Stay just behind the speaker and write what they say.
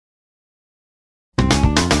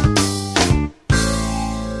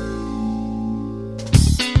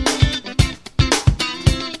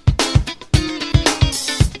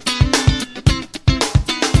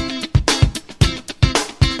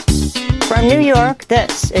York,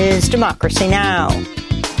 this is Democracy Now!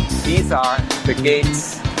 These are the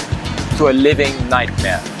gates to a living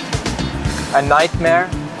nightmare. A nightmare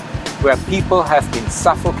where people have been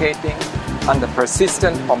suffocating under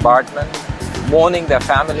persistent bombardment, mourning their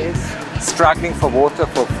families, struggling for water,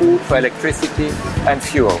 for food, for electricity and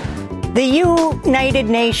fuel. The United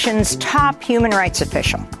Nations top human rights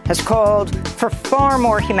official has called for far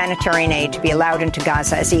more humanitarian aid to be allowed into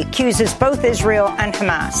Gaza as he accuses both Israel and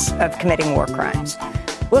Hamas of committing war crimes.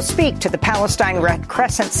 We'll speak to the Palestine Red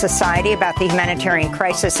Crescent Society about the humanitarian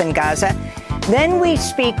crisis in Gaza. Then we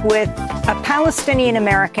speak with a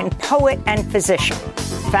Palestinian-American poet and physician,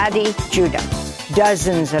 Fadi Judah.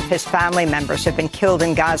 Dozens of his family members have been killed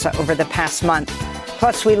in Gaza over the past month.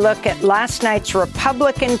 Plus, we look at last night's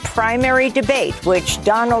Republican primary debate, which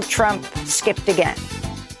Donald Trump skipped again.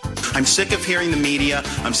 I'm sick of hearing the media.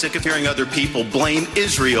 I'm sick of hearing other people blame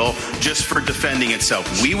Israel just for defending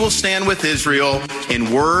itself. We will stand with Israel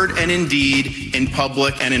in word and in deed, in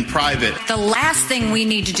public and in private. The last thing we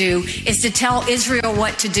need to do is to tell Israel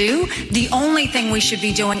what to do. The only thing we should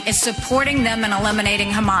be doing is supporting them and eliminating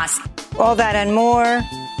Hamas. All that and more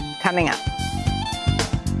coming up.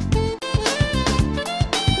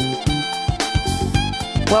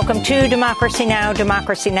 Welcome to Democracy Now!,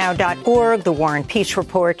 democracynow.org, the War and Peace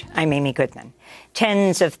Report. I'm Amy Goodman.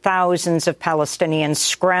 Tens of thousands of Palestinians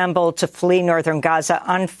scrambled to flee northern Gaza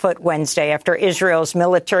on foot Wednesday after Israel's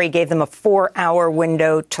military gave them a 4-hour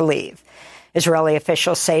window to leave. Israeli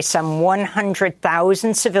officials say some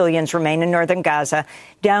 100,000 civilians remain in northern Gaza,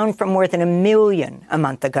 down from more than 1 million a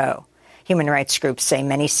month ago. Human rights groups say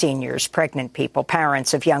many seniors, pregnant people,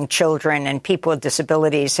 parents of young children, and people with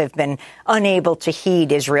disabilities have been unable to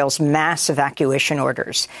heed Israel's mass evacuation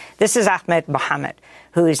orders. This is Ahmed Mohammed,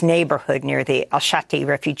 whose neighborhood near the Al-Shati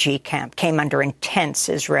refugee camp came under intense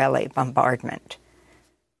Israeli bombardment.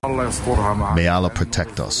 May Allah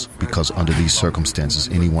protect us, because under these circumstances,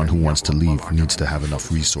 anyone who wants to leave needs to have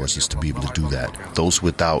enough resources to be able to do that. Those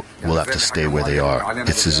without will have to stay where they are.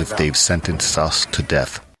 It's as if they've sentenced us to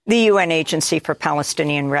death. The UN Agency for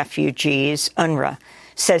Palestinian Refugees, UNRWA,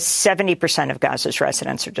 says 70% of Gaza's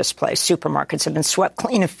residents are displaced. Supermarkets have been swept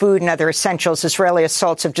clean of food and other essentials. Israeli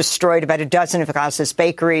assaults have destroyed about a dozen of Gaza's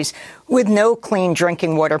bakeries. With no clean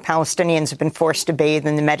drinking water, Palestinians have been forced to bathe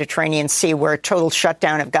in the Mediterranean Sea, where a total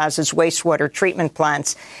shutdown of Gaza's wastewater treatment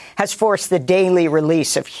plants has forced the daily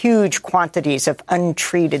release of huge quantities of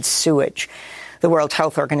untreated sewage. The World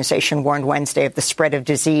Health Organization warned Wednesday of the spread of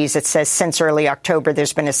disease. It says since early October,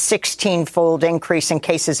 there's been a 16-fold increase in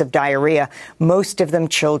cases of diarrhea, most of them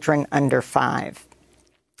children under 5.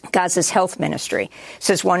 Gaza's health ministry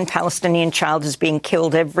says one Palestinian child is being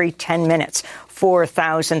killed every 10 minutes.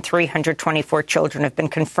 4,324 children have been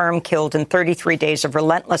confirmed killed in 33 days of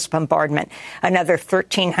relentless bombardment. Another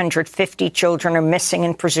 1,350 children are missing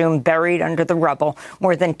and presumed buried under the rubble.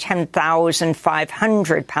 More than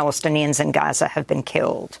 10,500 Palestinians in Gaza have been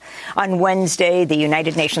killed. On Wednesday, the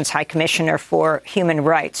United Nations High Commissioner for Human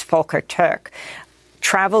Rights, Volker Turk,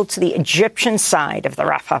 traveled to the Egyptian side of the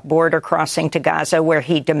Rafah border crossing to Gaza, where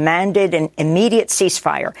he demanded an immediate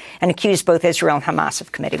ceasefire and accused both Israel and Hamas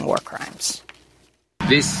of committing war crimes.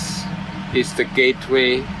 This is the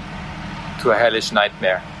gateway to a hellish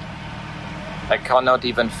nightmare. I cannot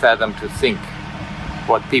even fathom to think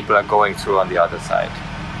what people are going through on the other side.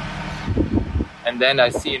 And then I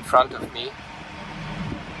see in front of me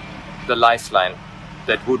the lifeline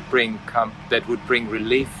that would bring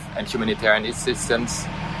relief and humanitarian assistance,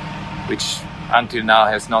 which until now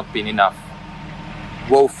has not been enough,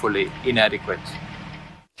 woefully inadequate.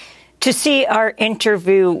 To see our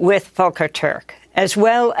interview with Volker Turk, as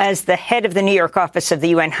well as the head of the New York office of the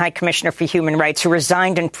UN High Commissioner for Human Rights, who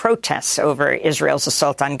resigned in protests over Israel's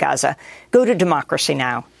assault on Gaza, go to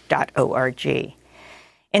democracynow.org.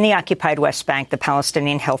 In the occupied West Bank, the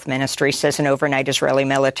Palestinian Health Ministry says an overnight Israeli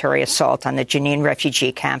military assault on the Jenin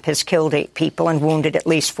refugee camp has killed 8 people and wounded at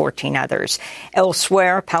least 14 others.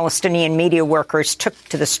 Elsewhere, Palestinian media workers took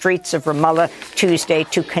to the streets of Ramallah Tuesday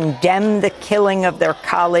to condemn the killing of their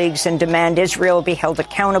colleagues and demand Israel be held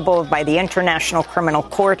accountable by the International Criminal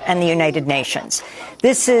Court and the United Nations.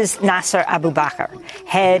 This is Nasser Abu Bakr,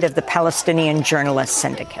 head of the Palestinian Journalists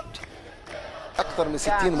Syndicate.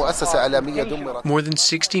 More than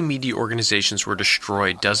 60 media organizations were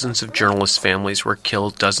destroyed, dozens of journalists' families were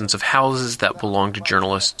killed, dozens of houses that belonged to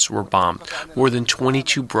journalists were bombed. More than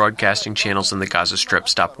 22 broadcasting channels in the Gaza Strip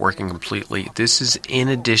stopped working completely. This is in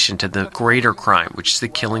addition to the greater crime, which is the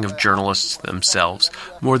killing of journalists themselves.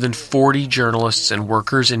 More than 40 journalists and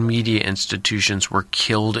workers in media institutions were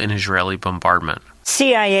killed in Israeli bombardment.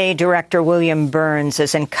 CIA Director William Burns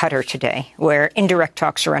is in Qatar today, where indirect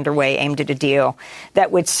talks are underway aimed at a deal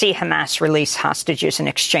that would see Hamas release hostages in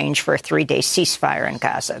exchange for a 3-day ceasefire in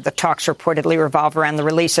Gaza. The talks reportedly revolve around the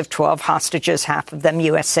release of 12 hostages, half of them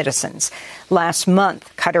U.S. citizens. Last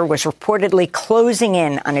month, Qatar was reportedly closing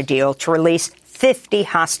in on a deal to release 50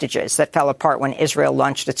 hostages that fell apart when Israel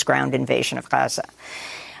launched its ground invasion of Gaza.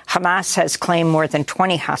 Hamas has claimed more than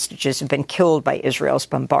 20 hostages have been killed by Israel's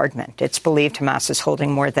bombardment. It's believed Hamas is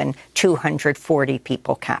holding more than 240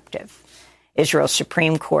 people captive. Israel's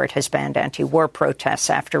Supreme Court has banned anti-war protests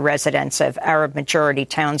after residents of Arab-majority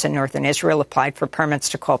towns in northern Israel applied for permits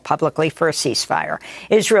to call publicly for a ceasefire.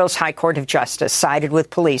 Israel's High Court of Justice sided with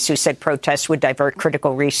police who said protests would divert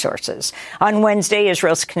critical resources. On Wednesday,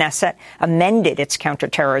 Israel's Knesset amended its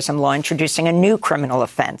counterterrorism law, introducing a new criminal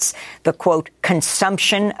offense, the, quote,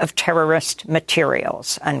 consumption of terrorist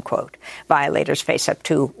materials, unquote. Violators face up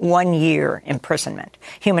to 1 year imprisonment.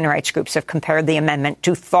 Human rights groups have compared the amendment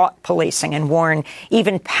to thought policing and warn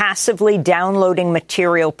even passively downloading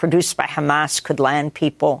material produced by Hamas could land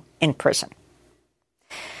people in prison.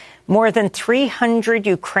 More than 300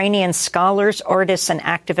 Ukrainian scholars, artists, and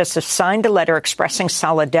activists have signed a letter expressing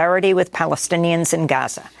solidarity with Palestinians in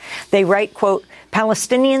Gaza. They write, quote,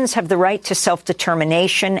 Palestinians have the right to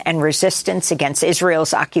self-determination and resistance against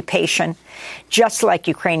Israel's occupation, just like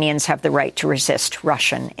Ukrainians have the right to resist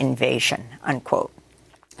Russian invasion, unquote.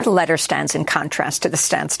 The letter stands in contrast to the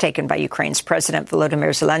stance taken by Ukraine's President Volodymyr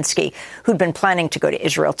Zelensky, who'd been planning to go to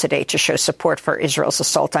Israel today to show support for Israel's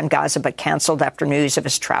assault on Gaza, but canceled after news of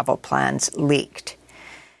his travel plans leaked.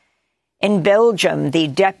 In Belgium, the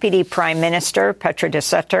Deputy Prime Minister, Petra de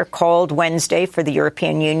Sutter, called Wednesday for the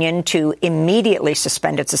European Union to immediately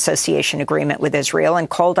suspend its association agreement with Israel and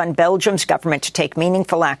called on Belgium's government to take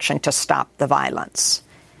meaningful action to stop the violence.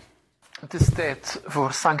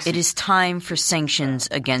 It is time for sanctions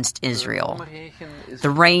against Israel.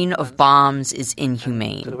 The rain of bombs is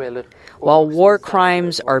inhumane. While war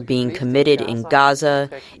crimes are being committed in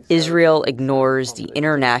Gaza, Israel ignores the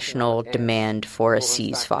international demand for a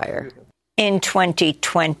ceasefire. In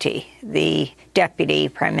 2020, the Deputy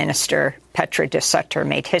Prime Minister, Petra de Sutter,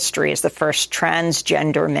 made history as the first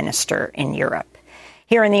transgender minister in Europe.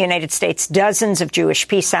 Here in the United States, dozens of Jewish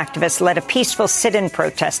peace activists led a peaceful sit-in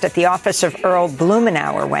protest at the office of Earl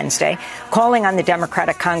Blumenauer Wednesday, calling on the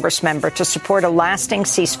Democratic Congress member to support a lasting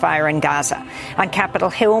ceasefire in Gaza. On Capitol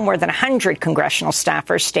Hill, more than 100 congressional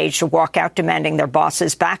staffers staged a walkout demanding their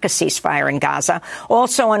bosses back a ceasefire in Gaza.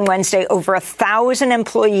 Also on Wednesday, over 1,000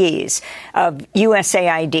 employees of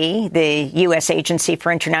USAID, the U.S. Agency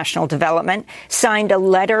for International Development, signed a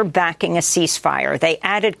letter backing a ceasefire. They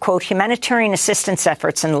added, quote, humanitarian assistance efforts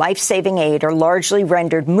and life-saving aid are largely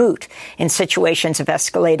rendered moot in situations of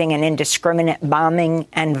escalating and indiscriminate bombing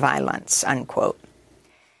and violence, unquote.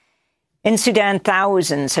 In Sudan,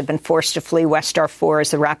 thousands have been forced to flee West Darfur as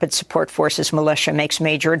the Rapid Support Forces militia makes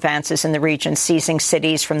major advances in the region, seizing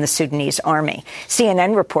cities from the Sudanese army.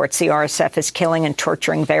 CNN reports the RSF is killing and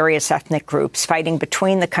torturing various ethnic groups. Fighting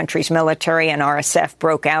between the country's military and RSF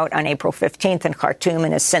broke out on April 15th in Khartoum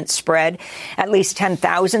and has since spread. At least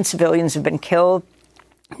 10,000 civilians have been killed,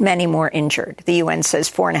 many more injured. The UN says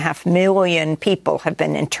 4.5 million people have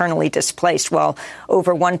been internally displaced, while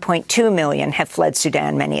over 1.2 million have fled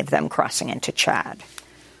Sudan, many of them crossing into Chad.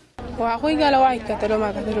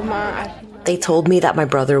 They told me that my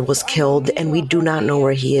brother was killed and we do not know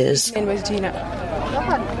where he is.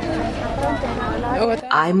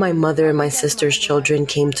 I, my mother, and my sister's children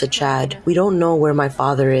came to Chad. We don't know where my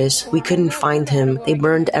father is. We couldn't find him. They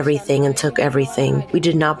burned everything and took everything. We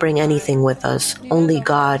did not bring anything with us, only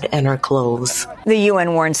God and our clothes. The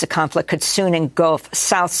UN warns the conflict could soon engulf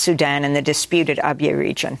South Sudan and the disputed Abyei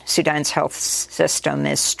region. Sudan's health system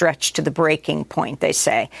is stretched to the breaking point, they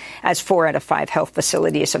say, as 4 out of 5 health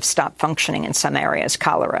facilities have stopped functioning in some areas.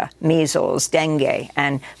 Cholera, measles, dengue,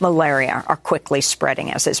 and malaria are quickly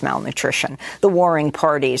spreading, as is malnutrition. The warring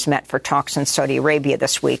parties met for talks in Saudi Arabia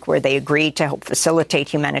this week, where they agreed to help facilitate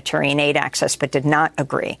humanitarian aid access, but did not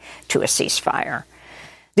agree to a ceasefire.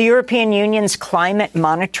 The European Union's Climate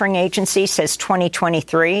Monitoring Agency says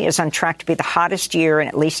 2023 is on track to be the hottest year in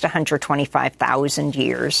at least 125,000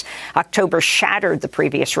 years. October shattered the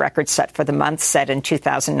previous record set for the month, set in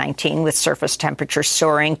 2019, with surface temperatures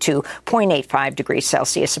soaring to 0.85 degrees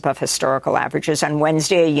Celsius above historical averages. On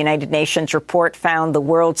Wednesday, a United Nations report found the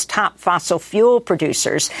world's top fossil fuel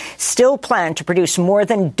producers still plan to produce more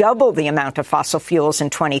than double the amount of fossil fuels in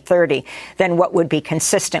 2030 than what would be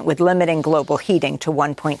consistent with limiting global heating to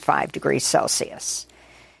 1.5 degrees Celsius.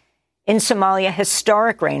 In Somalia,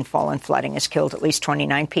 historic rainfall and flooding has killed at least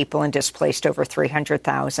 29 people and displaced over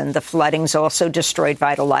 300,000. The flooding's also destroyed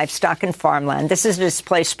vital livestock and farmland. This is a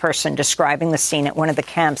displaced person describing the scene at one of the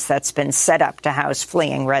camps that's been set up to house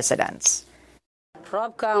fleeing residents. It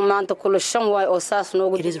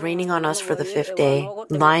is raining on us for the fifth day.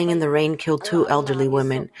 Lying in the rain killed 2 elderly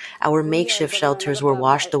women. Our makeshift shelters were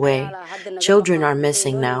washed away. Children are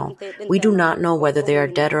missing now. We do not know whether they are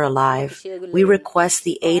dead or alive. We request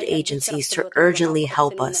the aid agencies to urgently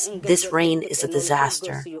help us. This rain is a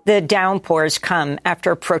disaster. The downpours come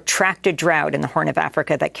after a protracted drought in the Horn of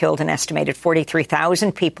Africa that killed an estimated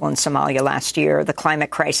 43,000 people in Somalia last year. The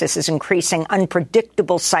climate crisis is increasing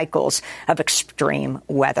unpredictable cycles of extreme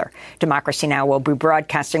weather. Democracy Now! Will be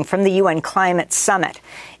broadcasting from the UN Climate Summit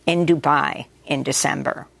in Dubai in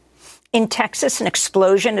December. In Texas, an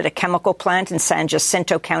explosion at a chemical plant in San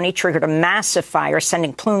Jacinto County triggered a massive fire,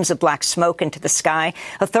 sending plumes of black smoke into the sky.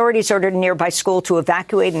 Authorities ordered a nearby school to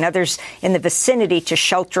evacuate and others in the vicinity to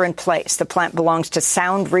shelter in place. The plant belongs to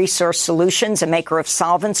Sound Resource Solutions, a maker of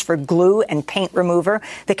solvents for glue and paint remover.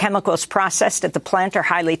 The chemicals processed at the plant are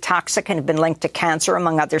highly toxic and have been linked to cancer,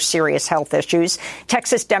 among other serious health issues.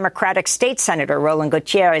 Texas Democratic State Senator Roland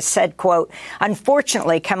Gutierrez said, quote,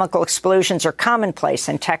 "Unfortunately, chemical explosions are commonplace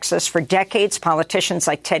in Texas. For decades, politicians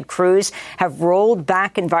like Ted Cruz have rolled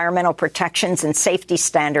back environmental protections and safety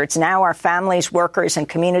standards. Now our families, workers, and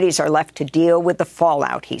communities are left to deal with the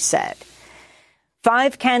fallout," he said.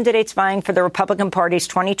 5 candidates vying for the Republican Party's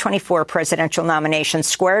 2024 presidential nomination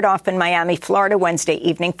squared off in Miami, Florida, Wednesday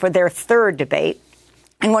evening for their third debate.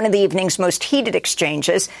 In one of the evening's most heated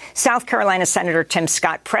exchanges, South Carolina Senator Tim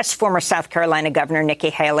Scott pressed former South Carolina Governor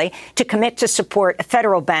Nikki Haley to commit to support a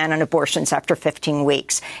federal ban on abortions after 15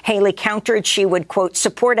 weeks. Haley countered she would, quote,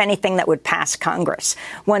 support anything that would pass Congress.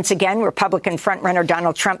 Once again, Republican frontrunner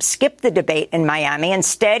Donald Trump skipped the debate in Miami.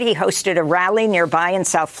 Instead, he hosted a rally nearby in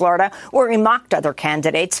South Florida where he mocked other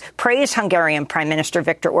candidates, praised Hungarian Prime Minister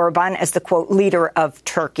Viktor Orban as the, quote, leader of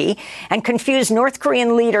Turkey, and confused North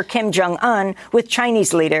Korean leader Kim Jong-un with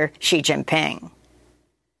Chinese leader Xi Jinping.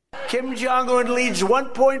 Kim Jong-un leads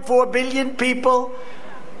 1.4 billion people,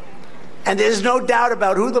 and there's no doubt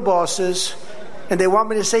about who the boss is. And they want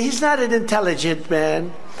me to say he's not an intelligent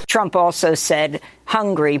man. Trump also said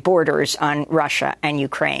Hungary borders on Russia and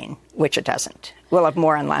Ukraine, which it doesn't. We'll have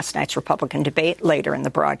more on last night's Republican debate later in the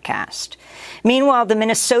broadcast. Meanwhile, the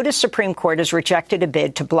Minnesota Supreme Court has rejected a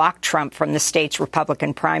bid to block Trump from the state's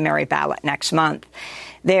Republican primary ballot next month.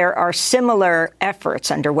 There are similar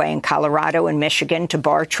efforts underway in Colorado and Michigan to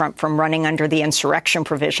bar Trump from running under the insurrection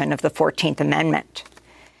provision of the 14th Amendment.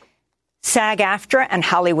 SAG-AFTRA and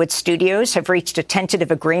Hollywood Studios have reached a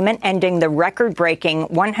tentative agreement ending the record-breaking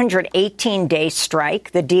 118-day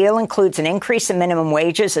strike. The deal includes an increase in minimum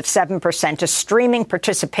wages of 7%, a streaming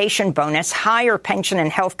participation bonus, higher pension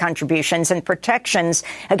and health contributions, and protections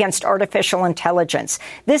against artificial intelligence.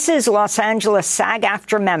 This is Los Angeles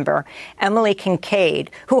SAG-AFTRA member Emily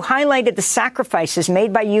Kincaid, who highlighted the sacrifices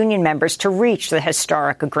made by union members to reach the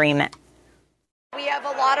historic agreement. We have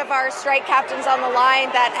a lot of our strike captains on the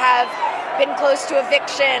line that have been close to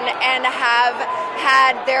eviction and have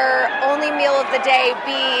had their only meal of the day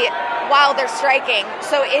be while they're striking.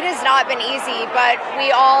 So it has not been easy, but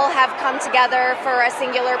we all have come together for a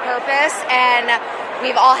singular purpose, and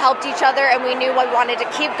we've all helped each other, and we knew we wanted to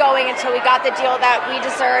keep going until we got the deal that we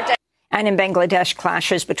deserved. And in Bangladesh,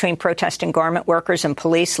 clashes between protesting garment workers and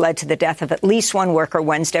police led to the death of at least one worker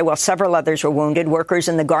Wednesday, while several others were wounded. Workers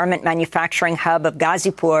in the garment manufacturing hub of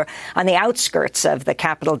Ghazipur on the outskirts of the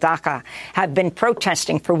capital Dhaka have been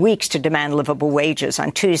protesting for weeks to demand livable wages.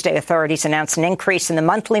 On Tuesday, authorities announced an increase in the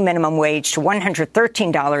monthly minimum wage to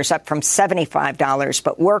 $113, up from $75.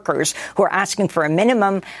 But workers who are asking for a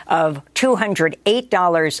minimum of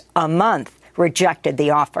 $208 a month rejected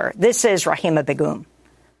the offer. This is Rahima Begum.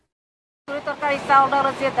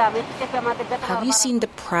 Have you seen the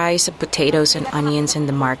price of potatoes and onions in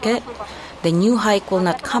the market? The new hike will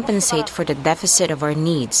not compensate for the deficit of our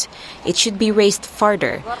needs. It should be raised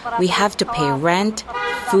further. We have to pay rent,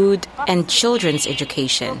 food, and children's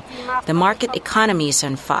education. The market economy is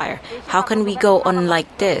on fire. How can we go on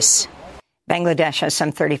like this? Bangladesh has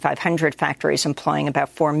some 3,500 factories employing about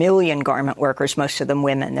 4 million garment workers, most of them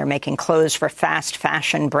women. They're making clothes for fast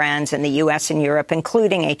fashion brands in the U.S. and Europe,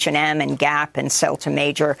 including H&M and Gap, and sell to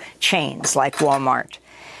major chains like Walmart.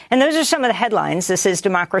 And those are some of the headlines. This is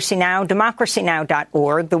Democracy Now!,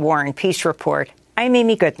 democracynow.org, The War and Peace Report. I'm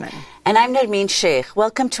Amy Goodman. And I'm Nermeen Sheikh.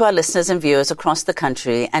 Welcome to our listeners and viewers across the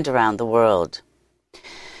country and around the world.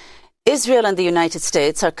 Israel and the United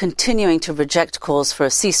States are continuing to reject calls for a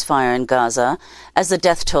ceasefire in Gaza as the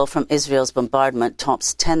death toll from Israel's bombardment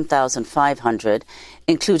tops 10,500,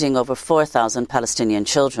 including over 4,000 Palestinian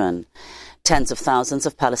children. Tens of thousands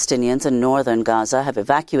of Palestinians in northern Gaza have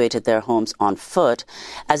evacuated their homes on foot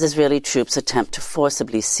as Israeli troops attempt to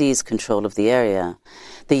forcibly seize control of the area.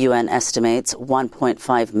 The UN estimates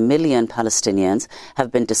 1.5 million Palestinians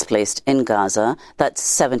have been displaced in Gaza. That's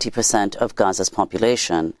 70% of Gaza's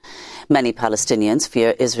population. Many Palestinians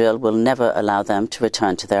fear Israel will never allow them to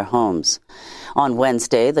return to their homes. On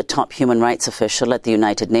Wednesday, the top human rights official at the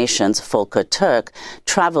United Nations, Volker Turk,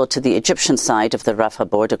 traveled to the Egyptian side of the Rafah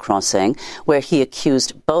border crossing, where he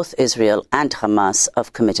accused both Israel and Hamas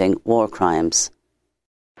of committing war crimes.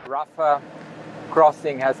 Rafah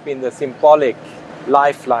crossing has been the symbolic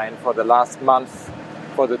lifeline for the last month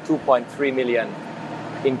for the 2.3 million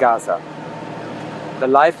in Gaza. The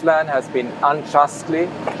lifeline has been unjustly,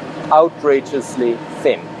 outrageously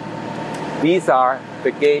thin. These are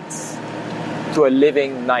the gates to a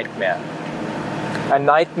living nightmare. A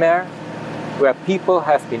nightmare where people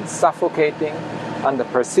have been suffocating under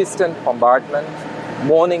persistent bombardment,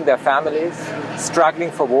 mourning their families,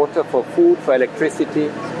 struggling for water, for food, for electricity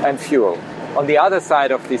and fuel. On the other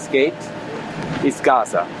side of this gate is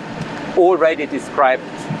Gaza, already described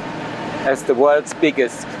as the world's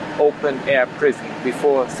biggest open-air prison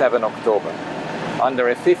before 7 October, under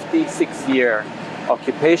a 56-year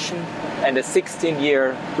occupation and a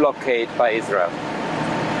 16-year blockade by Israel.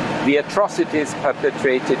 The atrocities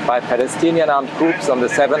perpetrated by Palestinian armed groups on the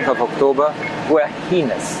 7th of October were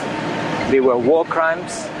heinous. They were war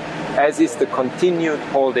crimes, as is the continued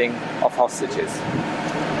holding of hostages.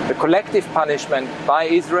 The collective punishment by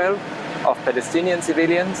Israel of Palestinian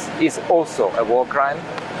civilians is also a war crime,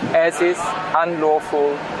 as is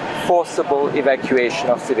unlawful, forcible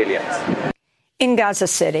evacuation of civilians. In Gaza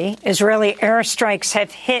City, Israeli airstrikes have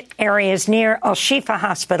hit areas near Al-Shifa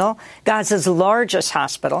Hospital, Gaza's largest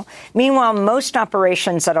hospital. Meanwhile, most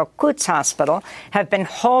operations at Al-Quds Hospital have been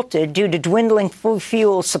halted due to dwindling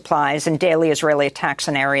fuel supplies and daily Israeli attacks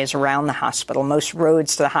on areas around the hospital. Most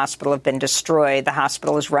roads to the hospital have been destroyed. The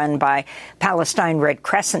hospital is run by Palestine Red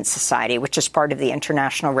Crescent Society, which is part of the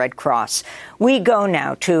International Red Cross. We go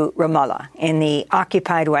now to Ramallah in the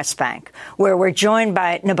occupied West Bank, where we're joined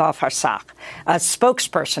by Nabal Farsakh, a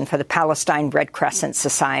spokesperson for the Palestine Red Crescent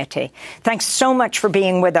Society. Thanks so much for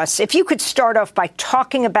being with us. If you could start off by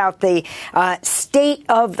talking about the state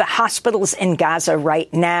of the hospitals in Gaza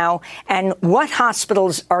right now, and what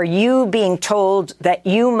hospitals are you being told that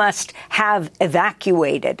you must have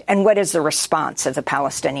evacuated, and what is the response of the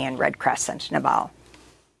Palestinian Red Crescent? Nabal.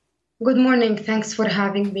 Good morning. Thanks for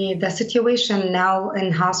having me. The situation now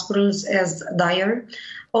in hospitals is dire.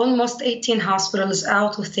 Almost 18 hospitals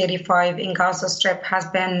out of 35 in Gaza Strip has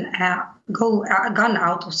been gone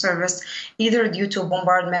out of service, either due to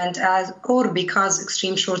bombardment or because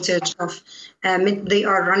extreme shortage of they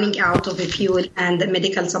are running out of fuel and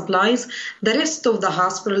medical supplies. The rest of the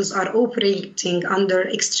hospitals are operating under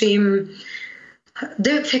extreme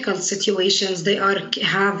difficult situations. They are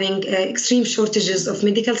having extreme shortages of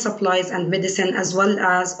medical supplies and medicine, as well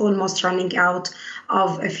as almost running out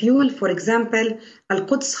of fuel. For example,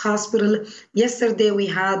 Al-Quds Hospital, yesterday we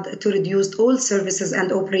had to reduce all services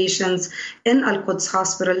and operations in Al-Quds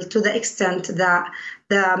Hospital to the extent that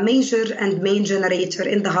the major and main generator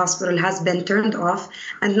in the hospital has been turned off,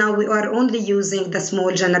 and now we are only using the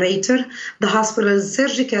small generator. The hospital's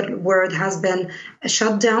surgical ward has been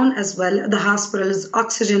shut down as well. The hospital's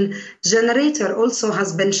oxygen generator also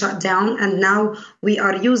has been shut down, and now we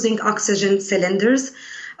are using oxygen cylinders.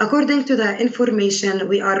 According to the information,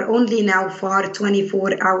 we are only now for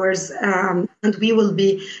 24 hours, and we will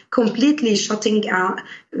be completely shutting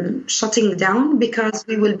down because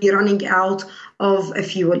we will be running out of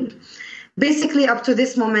fuel. Basically, up to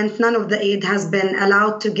this moment, none of the aid has been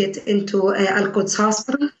allowed to get into Al-Quds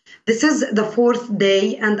Hospital. This is the fourth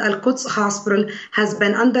day, and Al-Quds Hospital has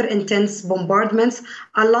been under intense bombardments.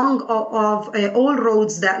 Along of all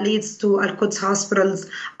roads that leads to Al-Quds hospitals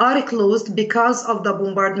are closed because of the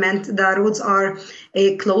bombardment. The roads are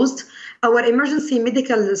closed. Our emergency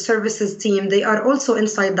medical services team, they are also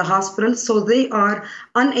inside the hospital, so they are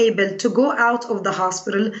unable to go out of the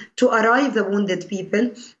hospital to arrive the wounded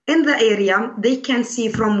people. In the area, they can see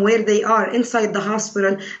from where they are inside the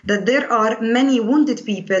hospital that there are many wounded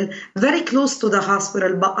people very close to the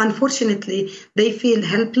hospital, but unfortunately, they feel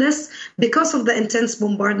helpless because of the intense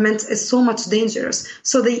bombardment is so much dangerous.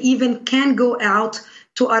 So they even can't go out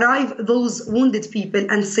to arrive those wounded people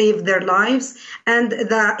and save their lives. And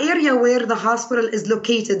the area where the hospital is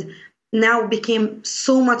located now became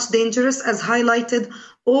so much dangerous, as highlighted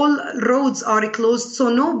All roads are closed, so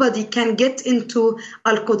nobody can get into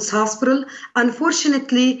Al-Quds Hospital.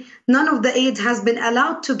 Unfortunately, none of the aid has been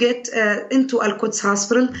allowed to get into Al-Quds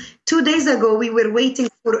Hospital. 2 days ago, we were waiting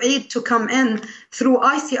for aid to come in through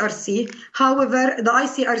ICRC. However, the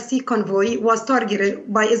ICRC convoy was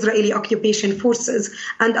targeted by Israeli occupation forces,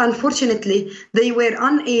 and unfortunately, they were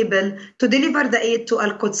unable to deliver the aid to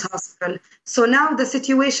Al-Quds Hospital. So now the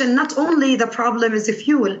situation, not only the problem is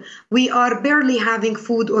fuel, we are barely having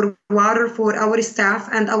food or water for our staff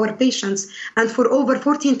and our patients, and for over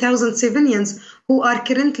 14,000 civilians who are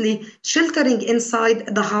currently sheltering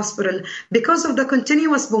inside the hospital. Because of the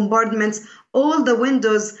continuous bombardments, all the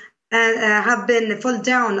windows have been fell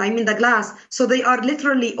down, the glass, so they are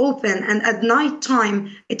literally open, and at night time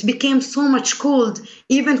it became so much cold,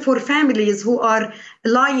 even for families who are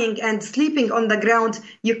lying and sleeping on the ground.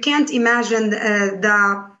 You can't imagine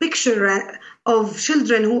the picture of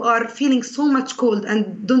children who are feeling so much cold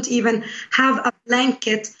and don't even have a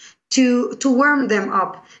blanket to warm them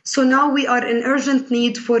up. So now we are in urgent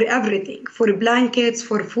need for everything, for blankets,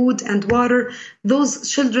 for food and water. Those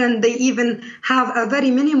children, they even have a very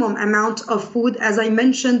minimum amount of food. As I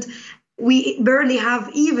mentioned, we barely have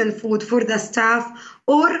even food for the staff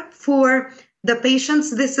or for the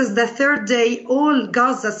patients. This is the third day all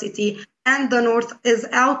Gaza City and the north is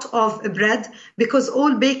out of bread because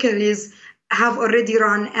all bakeries have already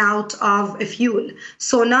run out of fuel.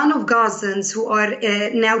 So none of Gazans who are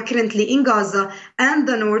now currently in Gaza and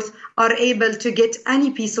the north are able to get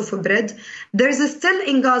any piece of bread. There's still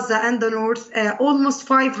in Gaza and the north almost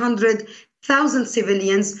 500,000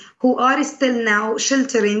 civilians who are still now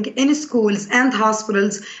sheltering in schools and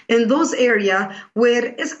hospitals in those areas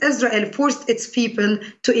where Israel forced its people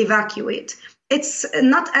to evacuate. It's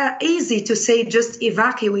not easy to say just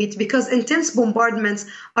evacuate because intense bombardments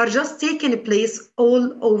are just taking place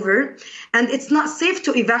all over, and it's not safe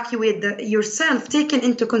to evacuate yourself, taking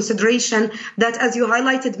into consideration that, as you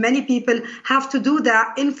highlighted, many people have to do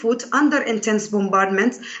that in foot under intense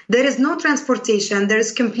bombardments. There is no transportation, there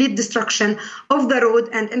is complete destruction of the road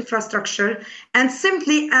and infrastructure, and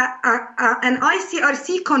simply an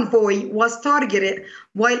ICRC convoy was targeted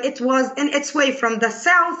while it was in its way from the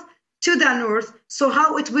south to the north, so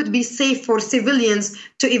how it would be safe for civilians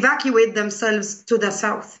to evacuate themselves to the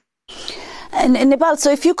south. And Nibal,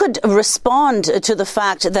 so if you could respond to the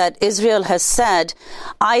fact that Israel has said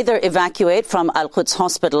either evacuate from Al-Quds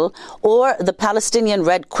Hospital or the Palestinian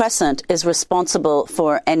Red Crescent is responsible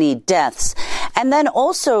for any deaths. And then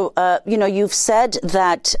also, you've said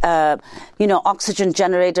that, oxygen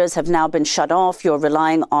generators have now been shut off. You're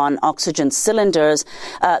relying on oxygen cylinders,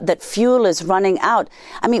 that fuel is running out.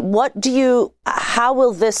 How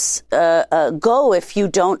will this go if you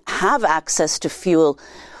don't have access to fuel?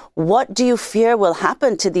 What do you fear will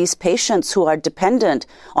happen to these patients who are dependent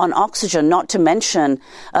on oxygen, not to mention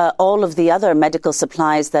all of the other medical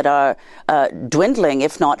supplies that are dwindling,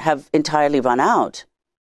 if not have entirely run out?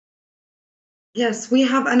 Yes, we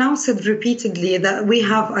have announced repeatedly that we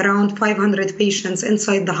have around 500 patients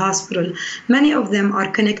inside the hospital. Many of them are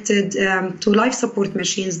connected to life support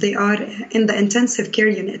machines. They are in the intensive care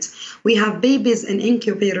units. We have babies in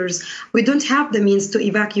incubators. We don't have the means to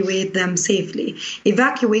evacuate them safely.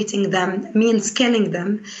 Evacuating them means killing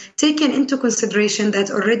them, taking into consideration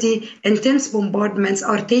that already intense bombardments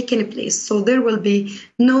are taking place. So there will be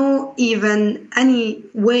no even any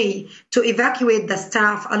way to evacuate the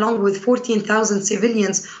staff along with 14,000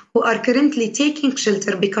 civilians who are currently taking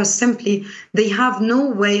shelter because simply they have no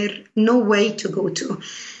way to go to.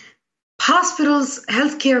 Hospitals,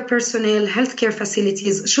 healthcare personnel, healthcare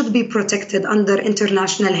facilities should be protected under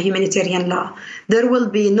international humanitarian law. There will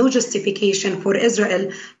be no justification for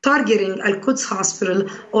Israel targeting Al-Quds Hospital,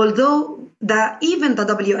 although even the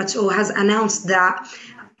WHO has announced that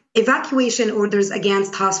evacuation orders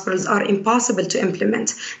against hospitals are impossible to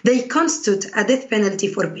implement. They constitute a death penalty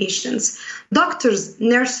for patients. Doctors,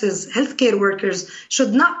 nurses, healthcare workers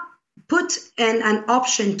should not put in an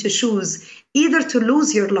option to choose either to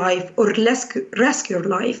lose your life or rescue your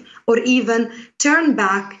life, or even turn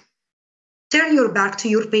your back to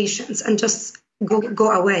your patients and just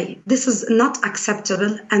go away. This is not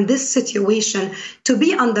acceptable, and this situation, to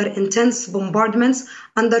be under intense bombardments,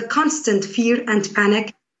 under constant fear and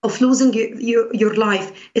panic of losing your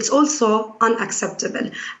life, it's also unacceptable.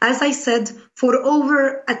 As I said, for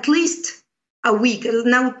over at least a week,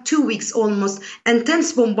 now 2 weeks almost,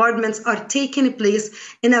 intense bombardments are taking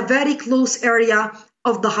place in a very close area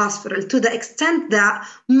of the hospital, to the extent that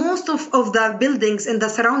most of the buildings in the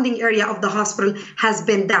surrounding area of the hospital has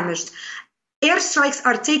been damaged. Airstrikes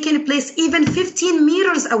are taking place even 15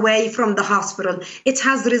 meters away from the hospital. It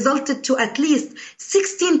has resulted to at least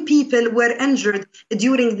 16 people were injured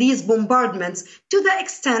during these bombardments, to the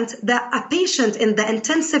extent that a patient in the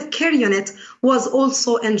intensive care unit was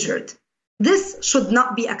also injured. This should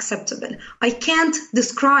not be acceptable. I can't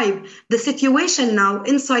describe the situation now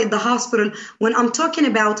inside the hospital when I'm talking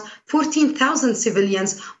about 14,000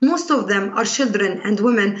 civilians. Most of them are children and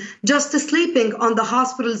women just sleeping on the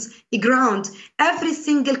hospital's ground. Every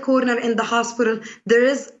single corner in the hospital, there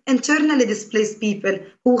is internally displaced people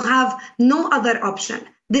who have no other option.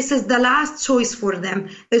 This is the last choice for them.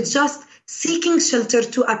 It's just seeking shelter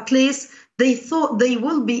to a place they thought they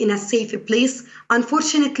will be in a safe place.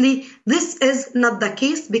 Unfortunately, this is not the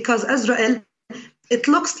case because Israel, it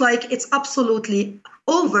looks like it's absolutely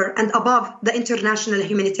over and above the international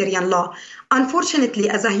humanitarian law. Unfortunately,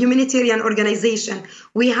 as a humanitarian organization,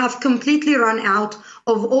 we have completely run out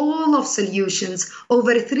of all of solutions.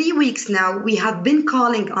 Over 3 weeks now, we have been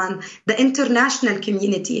calling on the international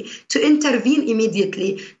community to intervene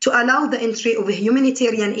immediately to allow the entry of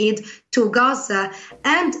humanitarian aid to Gaza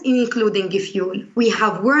and including fuel. We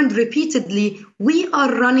have warned repeatedly, we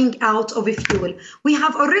are running out of fuel. We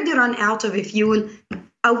have already run out of fuel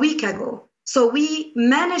a week ago. So we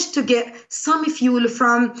managed to get some fuel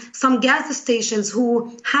from some gas stations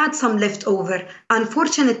who had some leftover.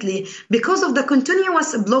 Unfortunately, because of the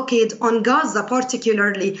continuous blockade on Gaza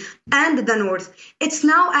particularly and the north, it's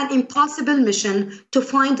now an impossible mission to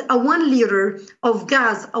find a 1 liter of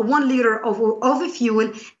gas, a 1 liter of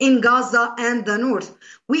fuel in Gaza and the north.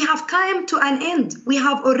 We have come to an end. We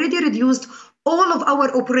have already reduced all of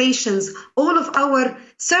our operations, all of our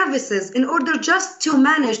services in order just to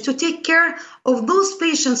manage to take care of those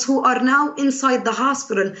patients who are now inside the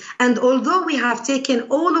hospital. And although we have taken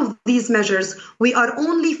all of these measures, we are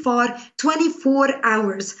only for 24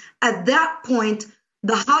 hours. At that point,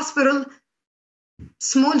 the hospital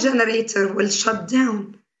small generator will shut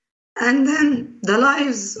down. And then the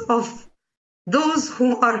lives of those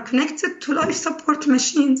who are connected to life support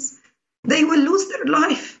machines, they will lose their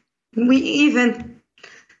life. We even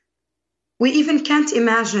can't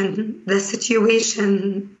imagine the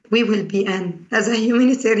situation we will be in. As a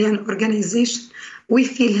humanitarian organization, we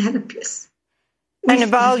feel helpless. And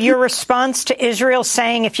Nabal, your response to Israel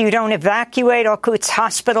saying if you don't evacuate Al-Quds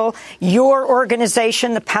Hospital, your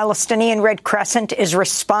organization, the Palestinian Red Crescent, is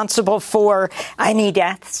responsible for any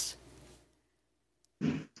deaths?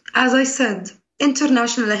 As I said,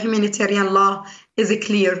 international humanitarian law is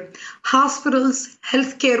clear. Hospitals,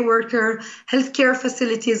 healthcare workers, healthcare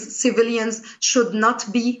facilities, civilians should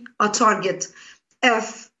not be a target.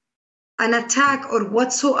 If an attack or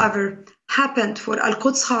whatsoever happened for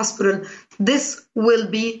Al-Quds Hospital, this will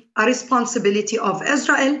be a responsibility of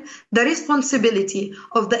Israel, the responsibility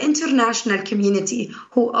of the international community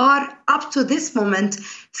who are up to this moment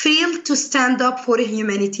failed to stand up for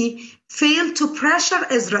humanity, failed to pressure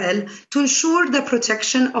Israel to ensure the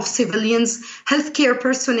protection of civilians, healthcare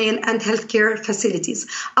personnel, and healthcare facilities.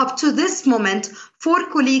 Up to this moment, 4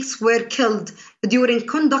 colleagues were killed during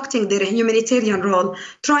conducting their humanitarian role,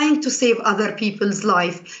 trying to save other people's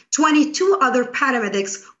life. 22 other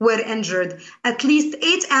paramedics were injured. At least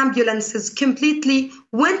 8 ambulances completely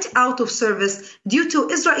went out of service due to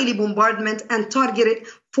Israeli bombardment and targeted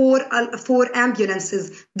 4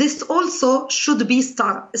 ambulances. This also should be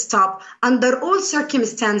stopped under all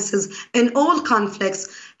circumstances in all conflicts.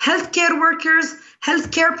 Healthcare workers,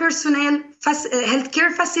 healthcare personnel,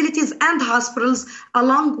 healthcare facilities and hospitals,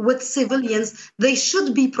 along with civilians, they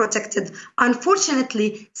should be protected.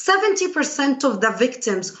 Unfortunately, 70% of the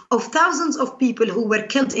victims of thousands of people who were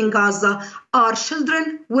killed in Gaza are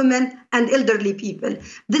children, women, and elderly people.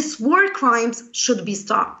 These war crimes should be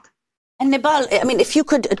stopped. And Nabal, I mean, if you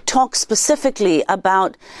could talk specifically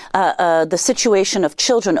about the situation of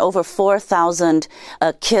children, over 4,000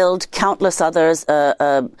 killed, countless others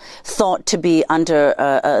thought to be under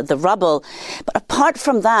the rubble. But apart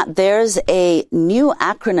from that, there's a new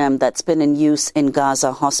acronym that's been in use in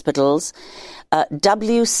Gaza hospitals,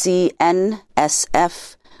 WCNSF,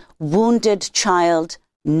 Wounded Child,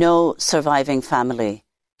 No Surviving Family.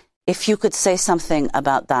 If you could say something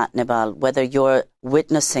about that, Nabal, whether you're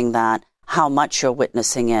witnessing that, how much you're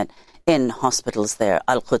witnessing it in hospitals there,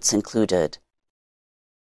 Al-Quds included.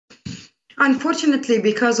 Unfortunately,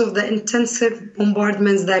 because of the intensive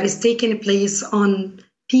bombardments that is taking place on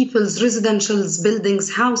people's residential buildings,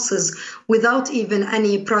 houses, without even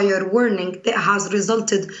any prior warning, that has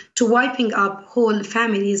resulted to wiping up whole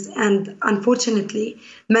families. And unfortunately,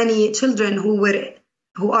 many children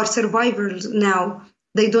who are survivors now,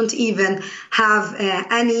 they don't even have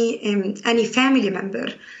any family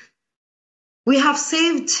member. We have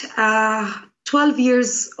saved a 12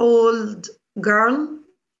 years old girl.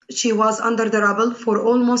 She was under the rubble for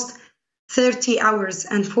almost 30 hours.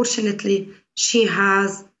 Unfortunately, she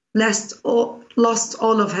has lost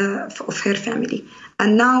all of her family.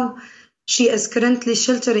 And now she is currently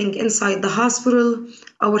sheltering inside the hospital.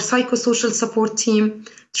 Our psychosocial support team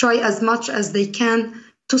try as much as they can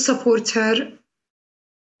to support her,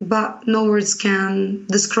 but no words can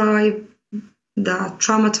describe the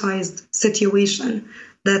traumatized situation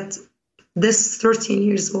that this 13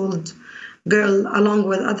 years old girl, along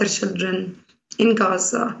with other children in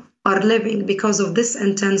Gaza, are living because of this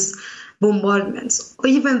intense bombardments.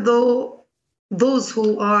 Even though those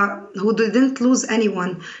who didn't lose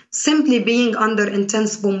anyone, simply being under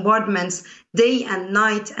intense bombardments day and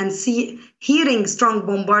night and hearing strong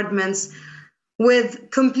bombardments with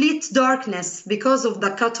complete darkness because of the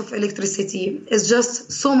cut of electricity is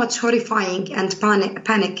just so much horrifying and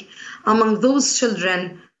panic among those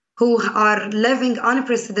children who are living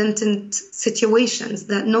unprecedented situations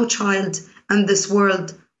that no child in this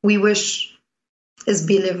world we wish is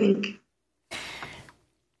be living.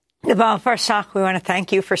 Nabal Farsakh, we want to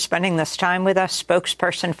thank you for spending this time with us,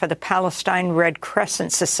 spokesperson for the Palestine Red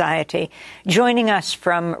Crescent Society, joining us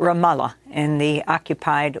from Ramallah in the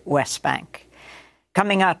occupied West Bank.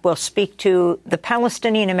 Coming up, we'll speak to the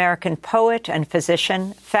Palestinian-American poet and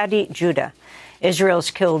physician Fadi Joudah.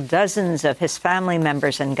 Israel's killed dozens of his family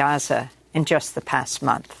members in Gaza in just the past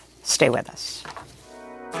month. Stay with us.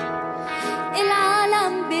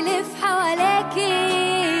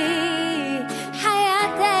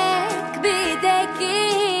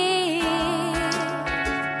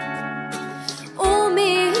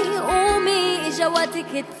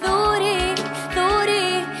 جواتك تثوري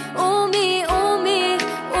ثوري قومي قومي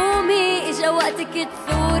قومي اجا وقتك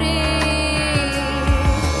تثوري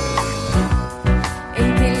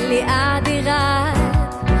انت اللي قاعدة غاد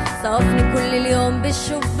صافني كل اليوم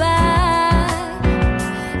بالشباك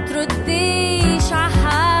ترديش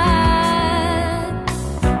عحاد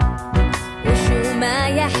وشو ما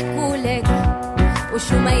يحكوا لك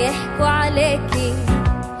وشو ما يحكوا عليكي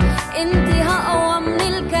انت هقوى من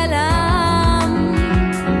الكلام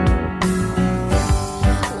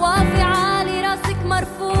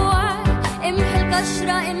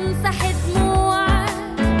قشرة امسح دموع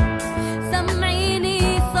سمعيني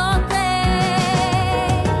صوتي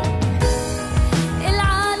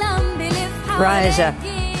العالم بلف Rise Up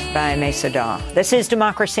by Mesa Daw. This is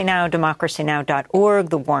Democracy Now!, democracynow.org,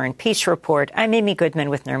 The War and Peace Report. I'm Amy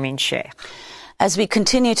Goodman with Nermeen Sheikh. As we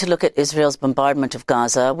continue to look at Israel's bombardment of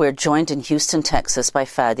Gaza, we're joined in Houston, Texas by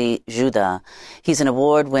Fadi Joudah. He's an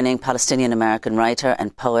award-winning Palestinian-American writer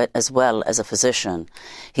and poet as well as a physician.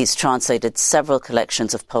 He's translated several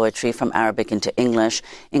collections of poetry from Arabic into English,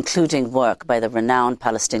 including work by the renowned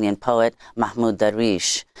Palestinian poet Mahmoud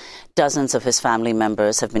Darwish. Dozens of his family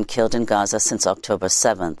members have been killed in Gaza since October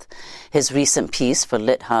 7th. His recent piece for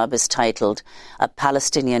LitHub is titled A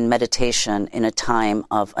Palestinian Meditation in a Time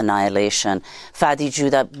of Annihilation. Fadi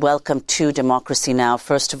Joudah, welcome to Democracy Now!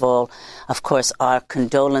 First of all, of course, our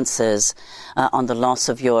condolences on the loss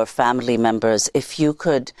of your family members. If you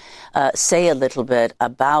could say a little bit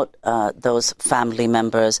about those family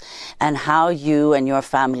members and how you and your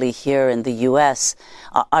family here in the U.S.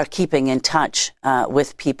 are keeping in touch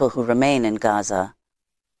with people who remain in Gaza.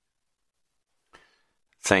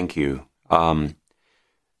 Thank you.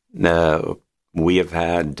 We have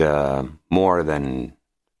had more than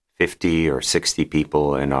 50 or 60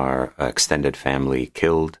 people in our extended family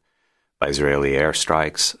killed by Israeli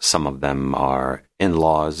airstrikes. Some of them are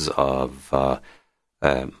in-laws of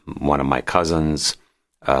one of my cousins,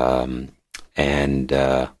 and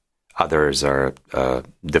others are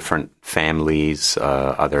different families.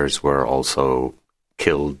 Others were also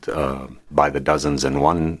killed by the dozens in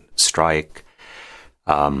one strike.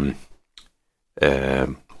 One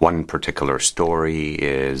particular story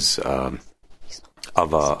is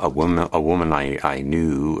of a woman I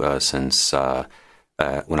knew since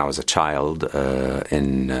when I was a child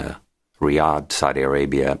in Riyadh, Saudi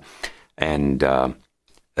Arabia, and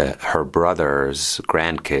her brother's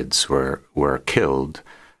grandkids were killed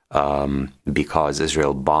because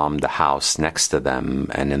Israel bombed the house next to them,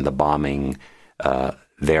 and in the bombing,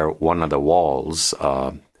 one of the walls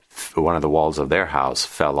of their house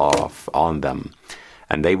fell off on them,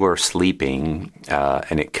 and they were sleeping,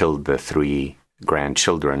 and it killed the three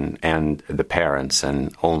grandchildren and the parents,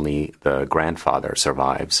 and only the grandfather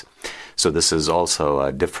survives. So this is also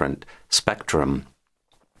a different spectrum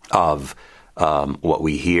of what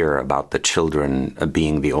we hear about the children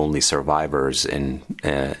being the only survivors in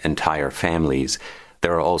entire families.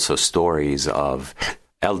 There are also stories of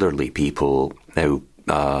elderly people who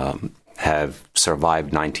have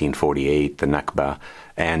survived 1948, the Nakba,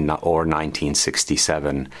 or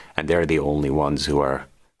 1967, and they're the only ones who are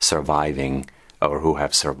surviving or who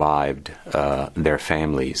have survived their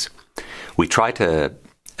families. We try to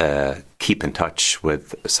keep in touch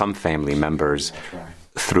with some family members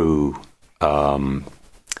through,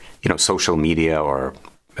 social media or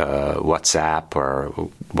WhatsApp or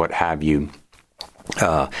what have you.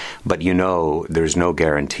 But there's no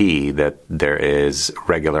guarantee that there is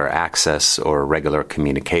regular access or regular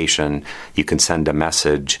communication. You can send a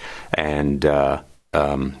message and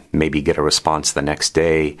maybe get a response the next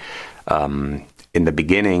day. In the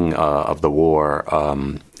beginning of the war,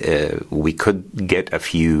 we could get a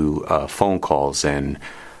few phone calls in,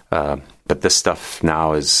 but this stuff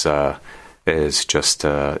now is just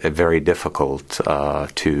very difficult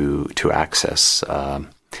to access.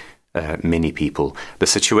 Many people. The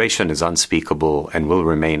situation is unspeakable and will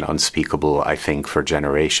remain unspeakable, I think, for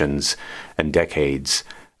generations and decades.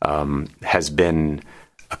 Has been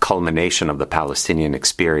a culmination of the Palestinian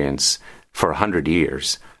experience for 100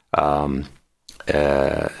 years,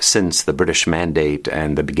 since the British Mandate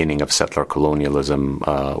and the beginning of settler colonialism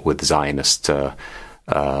with Zionist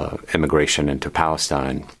immigration into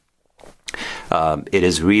Palestine. It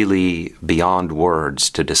is really beyond words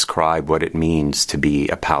to describe what it means to be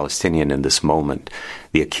a Palestinian in this moment.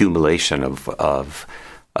 The accumulation of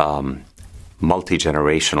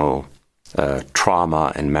multi-generational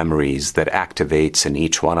trauma and memories that activates in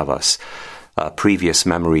each one of us. Previous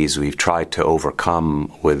memories we've tried to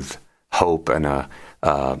overcome with hope and a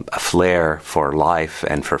flair for life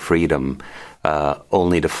and for freedom,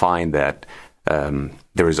 only to find that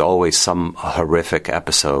there is always some horrific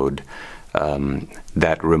episode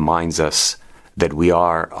that reminds us that we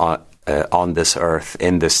are on this earth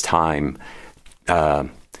in this time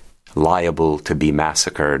liable to be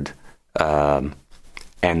massacred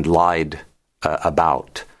and lied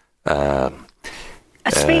about.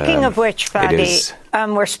 Speaking of which, Fadi,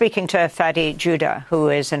 we're speaking to Fadi Joudah, who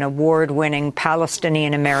is an award-winning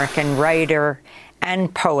Palestinian-American writer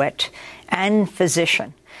and poet and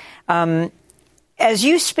physician. As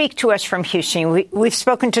you speak to us from Houston, we've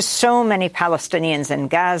spoken to so many Palestinians in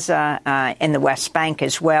Gaza, in the West Bank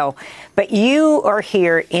as well, but you are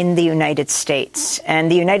here in the United States,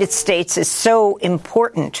 and the United States is so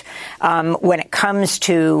important when it comes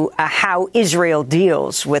to how Israel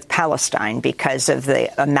deals with Palestine because of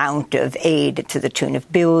the amount of aid to the tune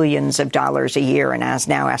of billions of dollars a year and as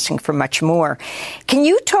now asking for much more. Can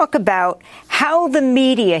you talk about how the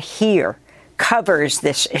media here covers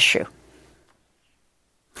this issue?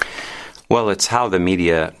 Well, it's how the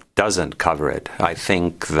media doesn't cover it. I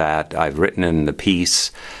think that I've written in the piece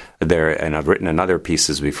there, and I've written in other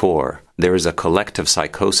pieces before, there is a collective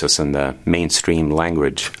psychosis in the mainstream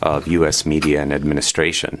language of U.S. media and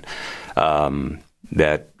administration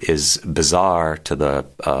that is bizarre to the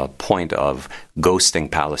point of ghosting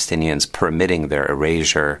Palestinians, permitting their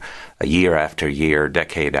erasure year after year,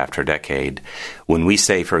 decade after decade. When we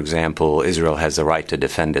say, for example, Israel has the right to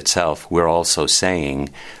defend itself, we're also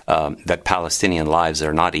saying that Palestinian lives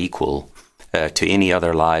are not equal to any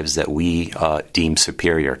other lives that we deem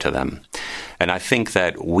superior to them. And I think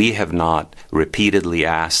that we have not repeatedly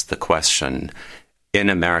asked the question in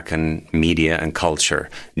American media and culture,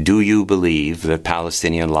 do you believe that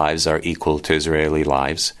Palestinian lives are equal to Israeli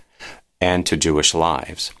lives and to Jewish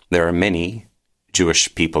lives? There are many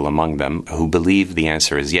Jewish people among them who believe the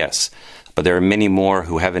answer is yes, but there are many more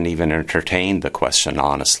who haven't even entertained the question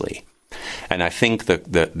honestly. And I think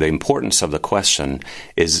that the importance of the question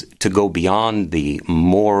is to go beyond the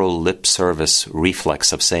moral lip service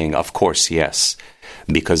reflex of saying, of course, yes,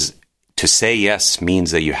 because to say yes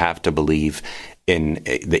means that you have to believe in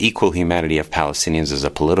the equal humanity of Palestinians as a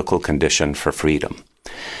political condition for freedom.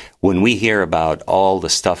 When we hear about all the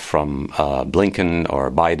stuff from Blinken or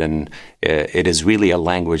Biden, it is really a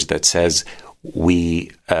language that says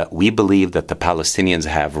we believe that the Palestinians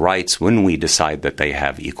have rights when we decide that they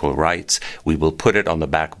have equal rights. We will put it on the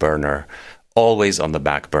back burner, always on the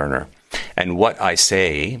back burner. And what I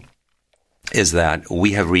say is that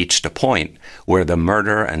we have reached a point where the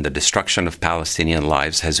murder and the destruction of Palestinian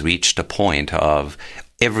lives has reached a point of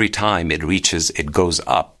every time it goes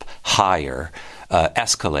up higher,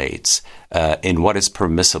 escalates in what is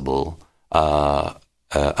permissible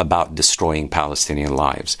about destroying Palestinian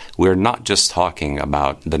lives. We're not just talking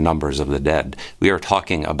about the numbers of the dead. We are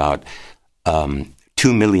talking about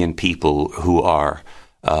 2 million people who are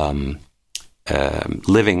living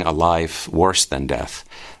a life worse than death.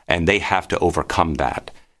 And they have to overcome that.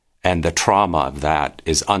 And the trauma of that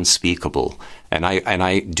is unspeakable. And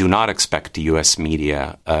I do not expect the U.S.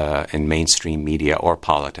 media and mainstream media or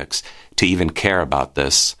politics to even care about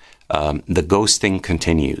this. The ghosting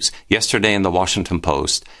continues. Yesterday in the Washington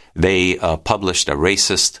Post, they published a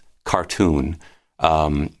racist cartoon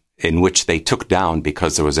in which they took down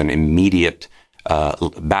because there was an immediate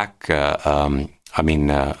lashing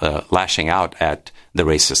out at the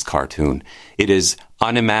racist cartoon. It is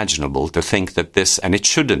unimaginable to think that this, and it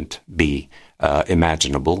shouldn't be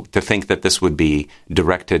imaginable, to think that this would be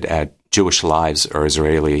directed at Jewish lives or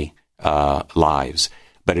Israeli lives.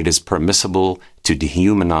 But it is permissible to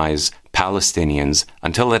dehumanize Palestinians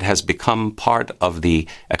until it has become part of the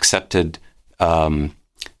accepted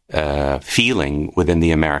feeling within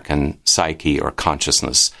the American psyche or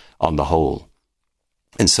consciousness on the whole.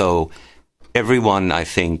 And so everyone, I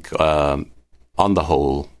think, on the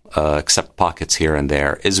whole, except pockets here and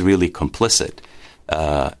there, is really complicit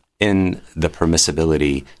in the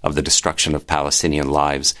permissibility of the destruction of Palestinian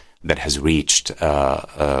lives that has reached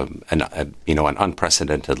an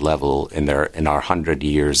unprecedented level in our 100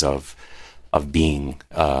 years of being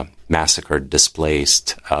massacred,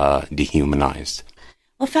 displaced, dehumanized.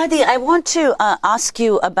 Well, Fadi, I want to ask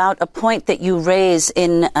you about a point that you raise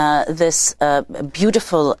in this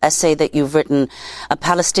beautiful essay that you've written, A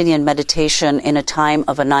Palestinian Meditation in a Time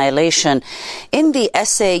of Annihilation. In the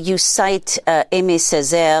essay, you cite Aimé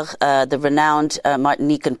Césaire, the renowned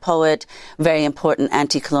Martinican poet, very important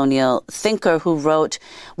anti-colonial thinker who wrote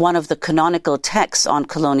one of the canonical texts on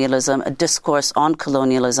colonialism, A Discourse on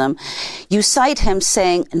Colonialism. You cite him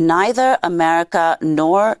saying, "Neither America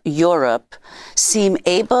nor Europe seem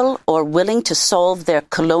able or willing to solve their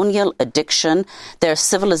colonial addiction, their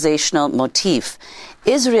civilizational motif.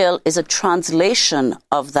 Israel is a translation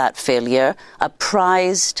of that failure, a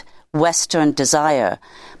prized Western desire.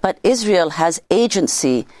 But Israel has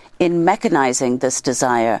agency in mechanizing this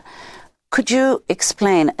desire." Could you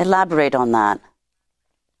elaborate on that?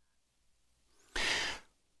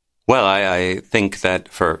 Well, I think that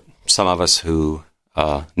for some of us who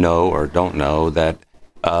know or don't know that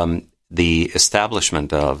the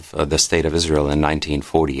establishment of the State of Israel in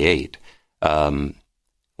 1948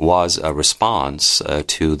 was a response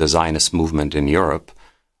to the Zionist movement in Europe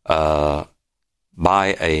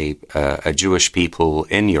by a Jewish people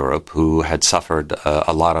in Europe who had suffered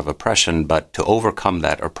a lot of oppression, but to overcome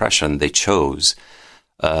that oppression, they chose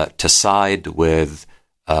to side with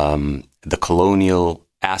the colonial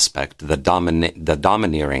aspect, the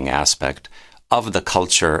domineering aspect of the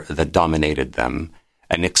culture that dominated them,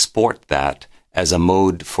 and export that as a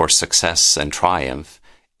mode for success and triumph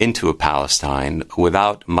into a Palestine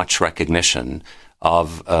without much recognition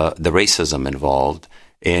of the racism involved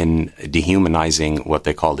in dehumanizing what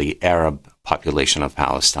they call the Arab population of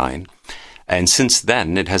Palestine. And since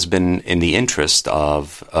then, it has been in the interest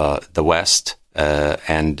of the West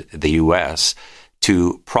and the U.S.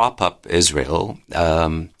 to prop up Israel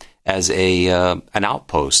as an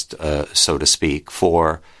outpost, so to speak,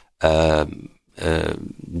 for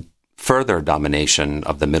further domination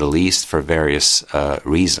of the Middle East for various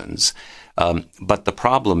reasons. But the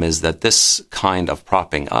problem is that this kind of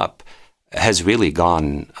propping up has really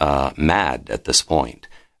gone mad at this point.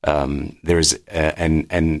 I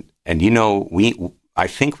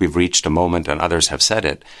think we've reached a moment, and others have said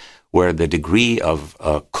it, where the degree of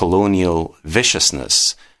colonial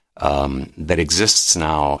viciousness that exists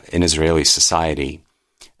now in Israeli society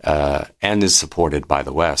and is supported by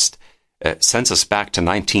the West sends us back to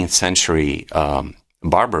 19th century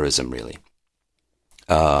barbarism, really,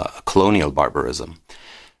 colonial barbarism.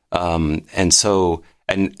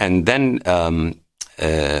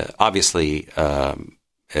 Obviously,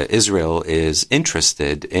 Israel is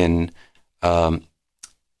interested in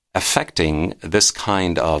affecting this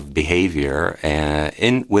kind of behavior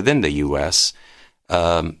within the U.S.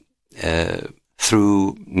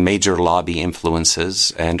 Through major lobby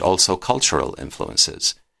influences and also cultural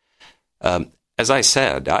influences. As I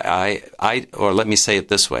said, or let me say it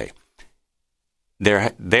this way: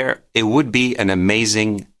 it would be an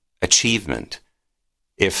amazing achievement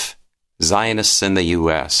if Zionists in the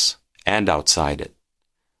U.S. and outside it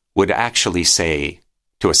would actually say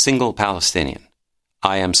to a single Palestinian,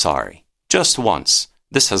 "I am sorry," just once.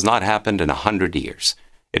 This has not happened in 100 years.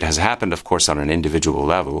 It has happened, of course, on an individual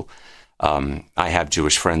level. I have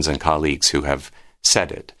Jewish friends and colleagues who have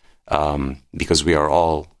said it, because we are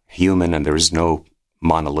all human and there is no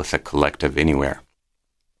monolithic collective anywhere.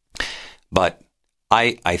 But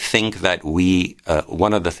I think that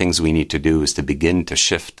one of the things we need to do is to begin to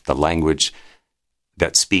shift the language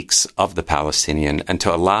that speaks of the Palestinian and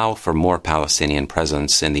to allow for more Palestinian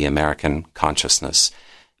presence in the American consciousness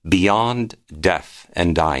beyond death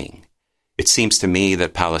and dying. It seems to me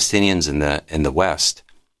that Palestinians in the West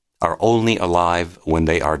are only alive when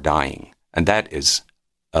they are dying, and that is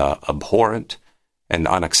abhorrent and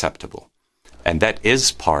unacceptable. And that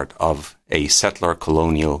is part of a settler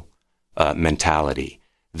colonial mentality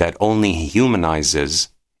that only humanizes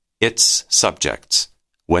its subjects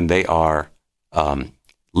when they are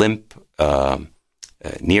limp,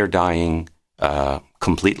 near dying,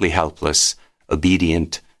 completely helpless,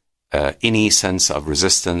 obedient. Any sense of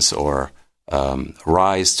resistance or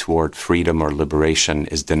rise toward freedom or liberation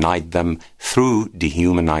is denied them through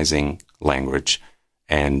dehumanizing language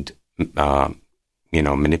and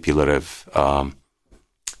manipulative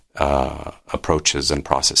approaches and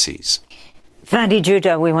processes. Vandi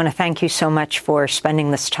Judah, we want to thank you so much for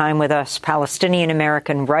spending this time with us.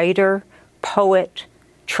 Palestinian-American writer, poet,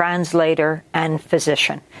 translator, and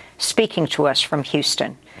physician, speaking to us from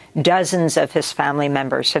Houston. Dozens of his family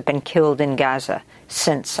members have been killed in Gaza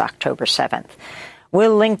since October 7th.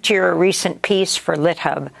 We'll link to your recent piece for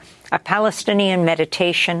LitHub, A Palestinian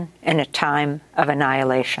Meditation in a Time of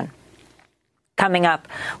Annihilation. Coming up,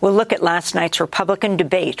 we'll look at last night's Republican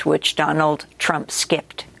debate, which Donald Trump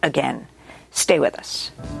skipped again. Stay with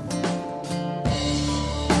us.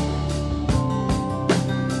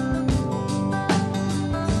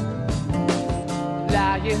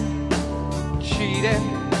 Lying, cheating,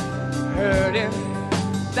 hurting,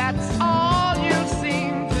 that's all you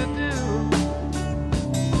seem to do.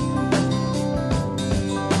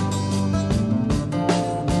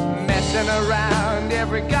 Messing around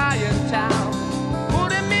every guy in town,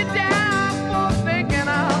 putting me down for thinking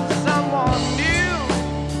of someone new.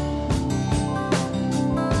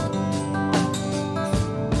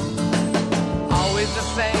 Always the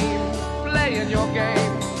same, playing your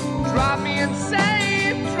game, drive me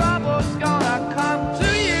insane, trouble's gonna come to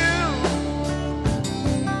you.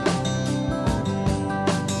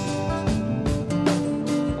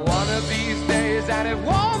 One of these days, and it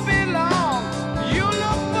won't be long, you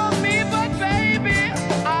look for me, but baby,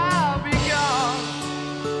 I'll be gone.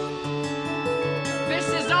 This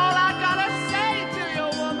is all I gotta say to you,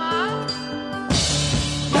 woman.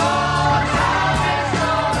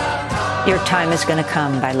 Your Time Is Gonna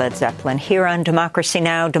Come by Led Zeppelin here on Democracy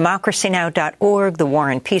Now!, democracynow.org, The War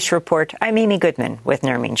and Peace Report. I'm Amy Goodman with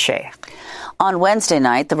Nermeen Sheikh. On Wednesday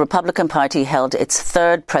night, the Republican Party held its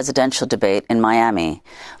third presidential debate in Miami.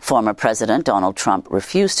 Former President Donald Trump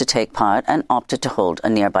refused to take part and opted to hold a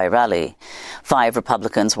nearby rally. 5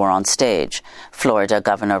 Republicans were on stage: Florida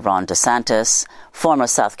Governor Ron DeSantis, former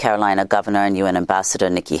South Carolina Governor and UN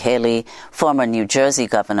Ambassador Nikki Haley, former New Jersey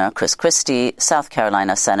Governor Chris Christie, South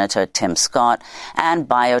Carolina Senator Tim Scott, and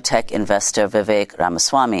biotech investor Vivek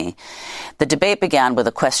Ramaswamy. The debate began with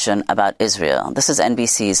a question about Israel. This is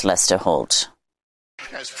NBC's Lester Holt.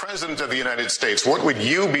 As President of the United States, what would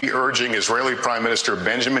you be urging Israeli Prime Minister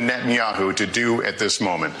Benjamin Netanyahu to do at this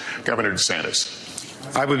moment? Governor DeSantis.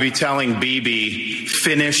 I would be telling Bibi,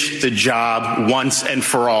 finish the job once and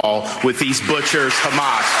for all with these butchers,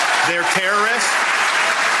 Hamas. They're terrorists.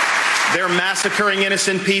 They're massacring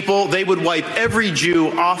innocent people. They would wipe every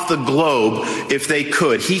Jew off the globe if they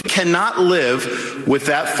could. He cannot live with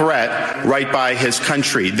that threat right by his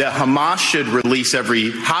country. The Hamas should release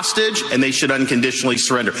every hostage, and they should unconditionally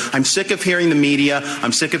surrender. I'm sick of hearing the media.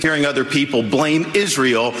 I'm sick of hearing other people blame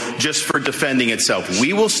Israel just for defending itself.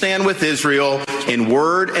 We will stand with Israel in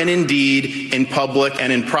word and in deed, in public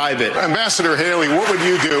and in private. Ambassador Haley, what would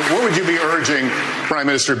you do? What would you be urging Prime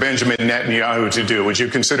Minister Benjamin Netanyahu to do? Would you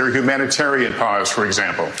consider humanitarian pause, for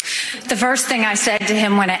example? The first thing I said to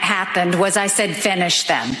him when it happened was I said, finish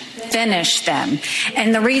them. Finish them.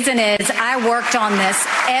 And the reason is I worked on this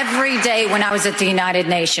every day when I was at the United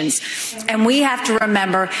Nations. And we have to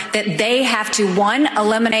remember that they have to, 1,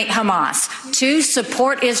 eliminate Hamas, 2,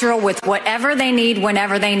 support Israel with whatever they need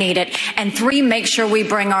whenever they need it, and 3, make sure we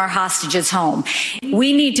bring our hostages home.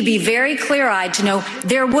 We need to be very clear-eyed to know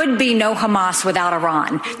there would be no Hamas without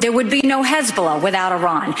Iran. There would be no Hezbollah without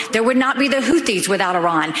Iran. There would not be the Houthis without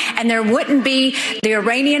Iran. And there wouldn't be the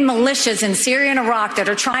Iranian militias in Syria and Iraq that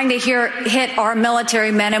are trying to hit our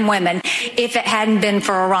military men and women if it hadn't been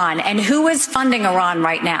for Iran. And who is funding Iran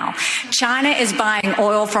right now? China is buying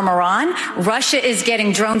oil from Iran. Russia is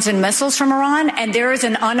getting drones and missiles from Iran. And there is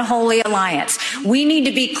an unholy alliance. We need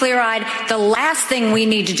to be clear-eyed. The last thing we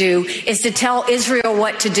need to do is to tell Israel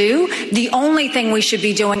what to do. The only thing we should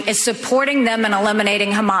be doing is supporting them and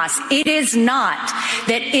eliminating Hamas. It is not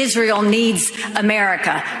that Israel needs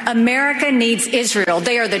America. America needs Israel.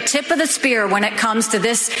 They are the tip of the spear when it comes to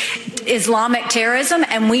this Islamic terrorism,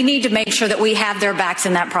 and we need to make sure that we have their backs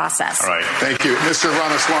in that process. All right. Thank you. Mr.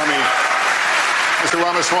 Ramaswamy, Mr.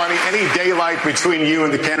 Ramaswamy, any daylight between you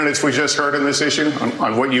and the candidates we just heard on this issue,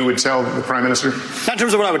 on what you would tell the Prime Minister? Not in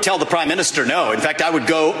terms of what I would tell the Prime Minister, no. In fact, I would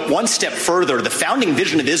go one step further. The founding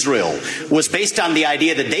vision of Israel was based on the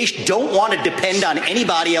idea that they don't want to depend on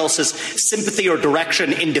anybody else's sympathy or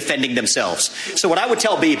direction in defending themselves. So what I would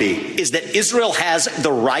tell Bibi is that Israel has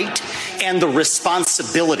the right and the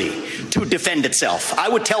responsibility to defend itself. I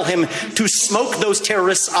would tell him to smoke those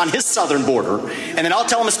terrorists on his southern border, and then I'll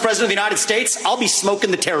tell him as President of the United States, I'll be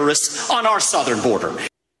smoking the terrorists on our southern border.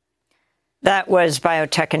 That was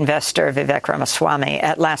biotech investor Vivek Ramaswamy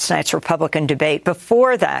at last night's Republican debate.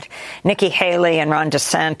 Before that, Nikki Haley and Ron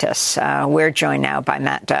DeSantis. We're joined now by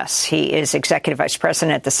Matt Duss. He is Executive Vice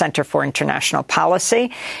President at the Center for International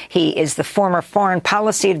Policy. He is the former foreign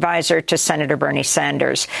policy advisor to Senator Bernie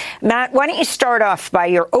Sanders. Matt, why don't you start off by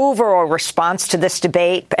your overall response to this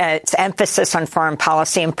debate, its emphasis on foreign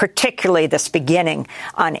policy, and particularly this beginning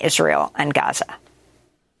on Israel and Gaza?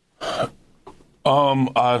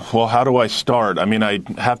 Well, how do I start? I mean, I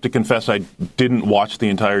have to confess I didn't watch the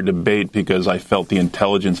entire debate because I felt the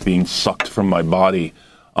intelligence being sucked from my body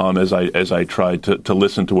as I tried to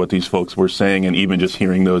listen to what these folks were saying, and even just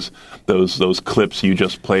hearing those clips you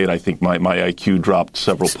just played, I think my IQ dropped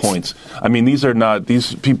several points. I mean,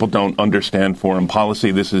 these people don't understand foreign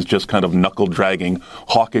policy. This is just kind of knuckle dragging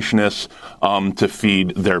hawkishness to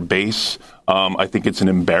feed their base. I think it's an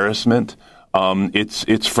embarrassment.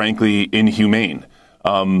 It's frankly inhumane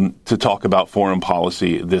to talk about foreign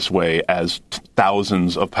policy this way as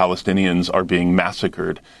thousands of Palestinians are being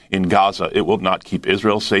massacred in Gaza. It will not keep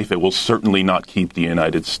Israel safe. It will certainly not keep the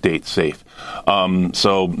United States safe.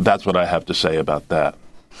 So that's what I have to say about that.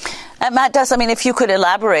 Matt Duss, I mean, if you could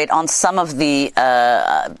elaborate on some of the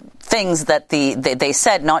things that they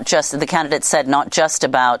said, not just the candidates said, not just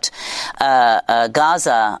about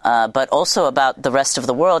Gaza, but also about the rest of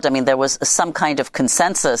the world. I mean, there was some kind of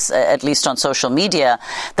consensus, at least on social media,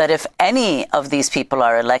 that if any of these people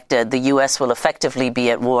are elected, the U.S. will effectively be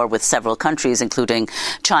at war with several countries, including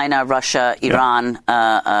China, Russia, Iran,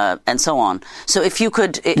 and so on. So if you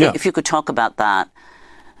could talk about that.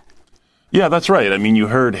 Yeah, that's right. I mean, you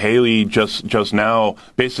heard Haley just now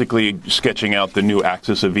basically sketching out the new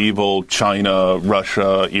axis of evil, China,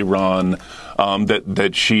 Russia, Iran,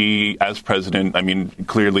 that she, as president, I mean,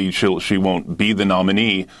 clearly she won't be the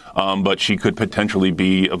nominee, but she could potentially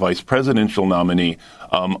be a vice presidential nominee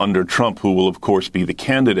under Trump, who will, of course, be the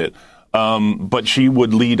candidate. But she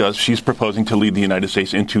would lead us, she's proposing to lead the United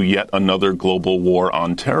States into yet another global war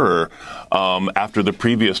on terror, after the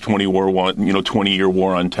previous 20-year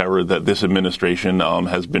war on terror that this administration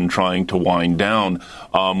has been trying to wind down,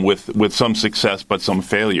 with some success but some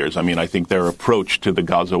failures. I mean, I think their approach to the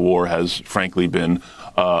Gaza war has frankly been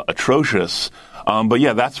atrocious. But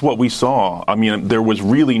yeah, that's what we saw. I mean, there was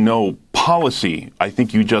really no policy. I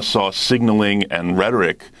think you just saw signaling and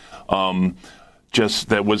rhetoric.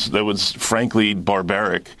 That was frankly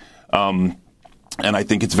barbaric. And I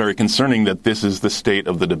think it's very concerning that this is the state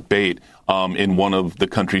of the debate in one of the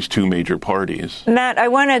country's two major parties. Matt, I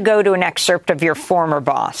want to go to an excerpt of your former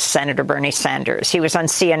boss, Senator Bernie Sanders. He was on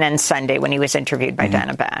CNN Sunday when he was interviewed by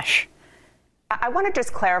Dana Bash. I want to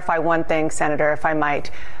just clarify one thing, Senator, if I might.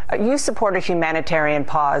 You support a humanitarian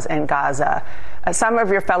pause in Gaza. Some of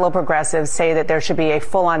your fellow progressives say that there should be a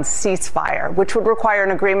full-on ceasefire, which would require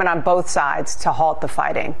an agreement on both sides to halt the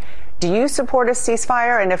fighting. Do you support a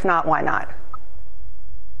ceasefire? And if not, why not?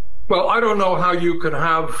 Well, I don't know how you can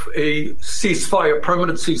have a ceasefire,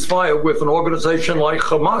 permanent ceasefire, with an organization like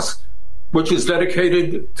Hamas, which is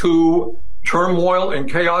dedicated to turmoil and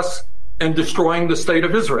chaos and destroying the state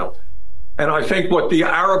of Israel. And I think what the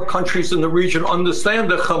Arab countries in the region understand,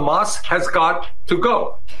 that Hamas has got to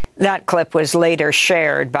go. That clip was later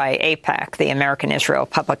shared by AIPAC, the American Israel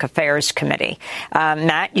Public Affairs Committee.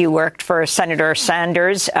 Matt, you worked for Senator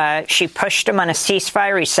Sanders. She pushed him on a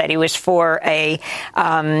ceasefire. He said he was for a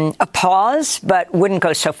pause, but wouldn't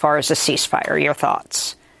go so far as a ceasefire. Your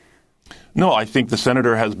thoughts? No, I think the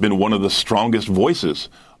senator has been one of the strongest voices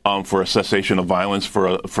for a cessation of violence,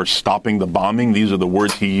 for stopping the bombing. These are the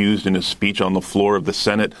words he used in his speech on the floor of the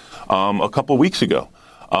Senate a couple weeks ago.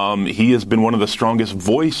 He has been one of the strongest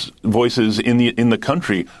voices in the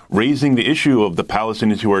country, raising the issue of the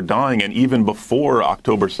Palestinians who are dying. And even before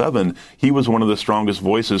October 7, he was one of the strongest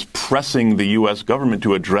voices pressing the U.S. government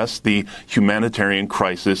to address the humanitarian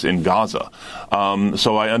crisis in Gaza.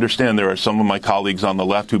 So I understand there are some of my colleagues on the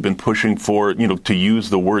left who've been pushing for, to use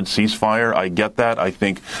the word ceasefire. I get that. I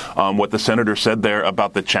think what the senator said there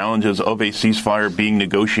about the challenges of a ceasefire being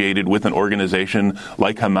negotiated with an organization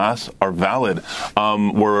like Hamas are valid.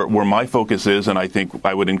 where my focus is, and I think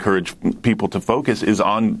I would encourage people to focus, is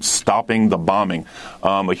on stopping the bombing.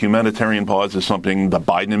 A humanitarian pause is something the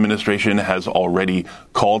Biden administration has already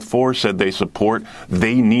called for, said they support.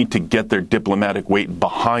 They need to get their diplomatic weight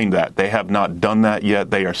behind that. They have not done that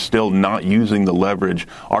yet. They are still not using the leverage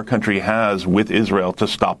our country has with Israel to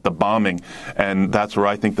stop the bombing. And that's where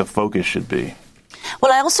I think the focus should be.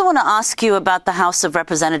 Well, I also want to ask you about the House of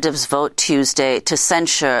Representatives vote Tuesday to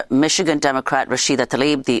censure Michigan Democrat Rashida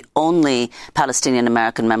Tlaib, the only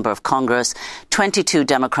Palestinian-American member of Congress. 22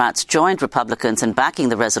 Democrats joined Republicans in backing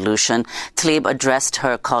the resolution. Tlaib addressed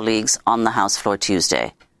her colleagues on the House floor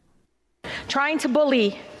Tuesday. Trying to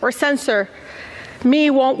bully or censor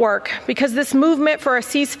me won't work, because this movement for a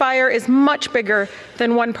ceasefire is much bigger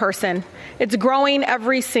than one person. It's growing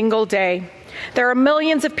every single day. There are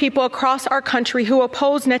millions of people across our country who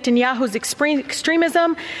oppose Netanyahu's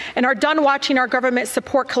extremism and are done watching our government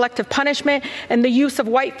support collective punishment and the use of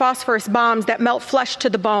white phosphorus bombs that melt flesh to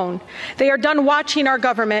the bone. They are done watching our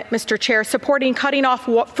government, Mr. Chair, supporting cutting off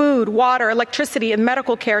food, water, electricity, and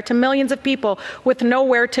medical care to millions of people with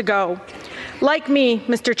nowhere to go. Like me,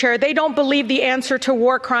 Mr. Chair, they don't believe the answer to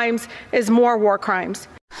war crimes is more war crimes.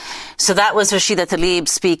 So that was Rashida Tlaib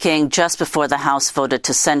speaking just before the House voted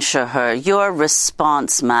to censure her. Your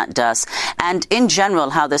response, Matt Duss, and in general,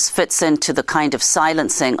 how this fits into the kind of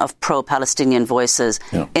silencing of pro-Palestinian voices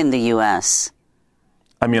in the U.S.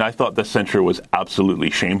 I mean, I thought the censure was absolutely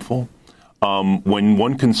shameful. When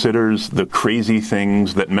one considers the crazy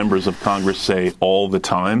things that members of Congress say all the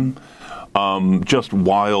time, just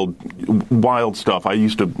wild stuff. I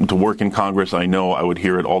used to work in Congress. I know I would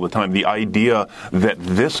hear it all the time. The idea that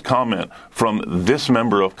this comment from this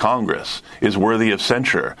member of Congress is worthy of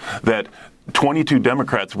censure, that 22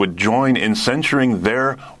 Democrats would join in censuring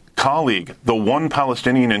their colleague, the one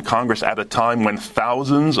Palestinian in Congress, at a time when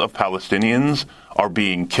thousands of Palestinians are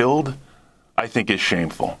being killed, I think is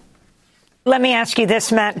shameful. Let me ask you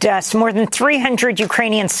this, Matt Duss. More than 300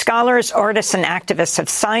 Ukrainian scholars, artists, and activists have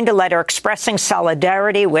signed a letter expressing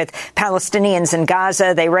solidarity with Palestinians in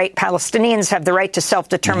Gaza. They write, Palestinians have the right to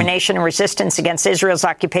self-determination and resistance against Israel's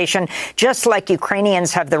occupation, just like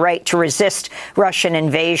Ukrainians have the right to resist Russian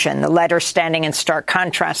invasion. The letter standing in stark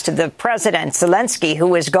contrast to the president, Zelensky, who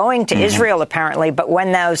was going to Israel, apparently, but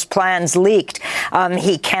when those plans leaked,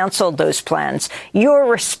 he canceled those plans. Your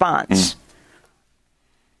response?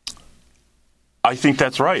 I think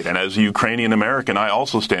that's right. And as a Ukrainian American, I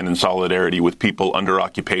also stand in solidarity with people under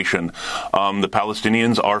occupation. The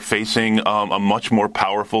Palestinians are facing a much more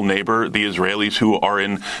powerful neighbor, the Israelis, who are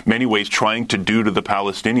in many ways trying to do to the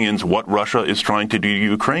Palestinians what Russia is trying to do to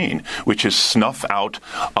Ukraine, which is snuff out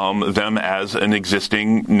them as an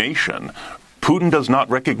existing nation. Putin does not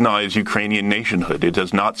recognize Ukrainian nationhood. It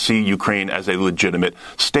does not see Ukraine as a legitimate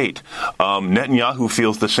state. Netanyahu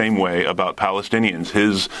feels the same way about Palestinians.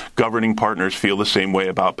 His governing partners feel the same way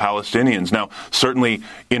about Palestinians. Now, certainly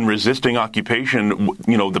in resisting occupation,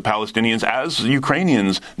 the Palestinians, as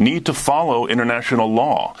Ukrainians, need to follow international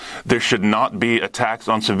law. There should not be attacks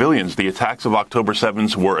on civilians. The attacks of October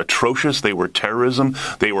 7th were atrocious. They were terrorism.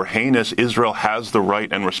 They were heinous. Israel has the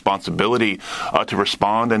right and responsibility to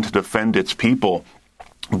respond and to defend its people.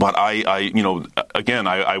 But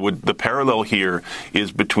I would, the parallel here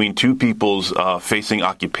is between two peoples facing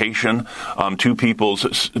occupation, two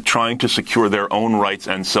peoples trying to secure their own rights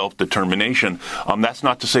and self-determination. That's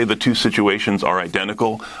not to say the two situations are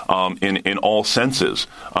identical in all senses,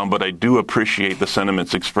 but I do appreciate the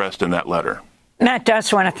sentiments expressed in that letter. Matt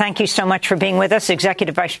Duss, I want to thank you so much for being with us.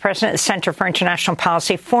 Executive Vice President of the Center for International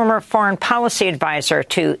Policy, former foreign policy advisor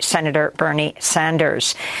to Senator Bernie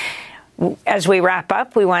Sanders. As we wrap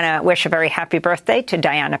up, we want to wish a very happy birthday to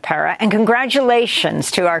Diana Pera and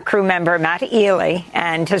congratulations to our crew member, Matt Ely,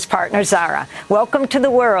 and his partner, Zara. Welcome to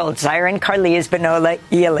the world, Zyron Carliz Benola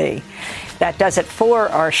Ely. That does it for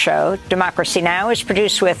our show. Democracy Now! Is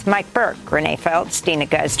produced with Mike Burke, Renee Feltz, Dina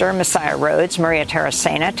Guzder, Messiah Rhodes, Maria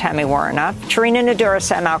Tarasena, Tammy Warrenoff, Tarina Nadura,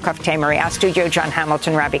 Sam Alcoff, Tamari Astudio, John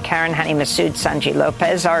Hamilton, Rabbi Karen, Hani Masood, Sanji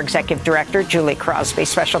Lopez, our executive director, Julie Crosby.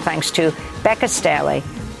 Special thanks to Becca Staley,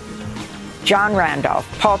 John Randolph,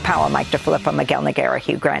 Paul Powell, Mike DeFilippo, Miguel Noguera,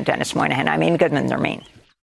 Hugh Grant, Dennis Moynihan. I'm Amy Goodman-Nermeen.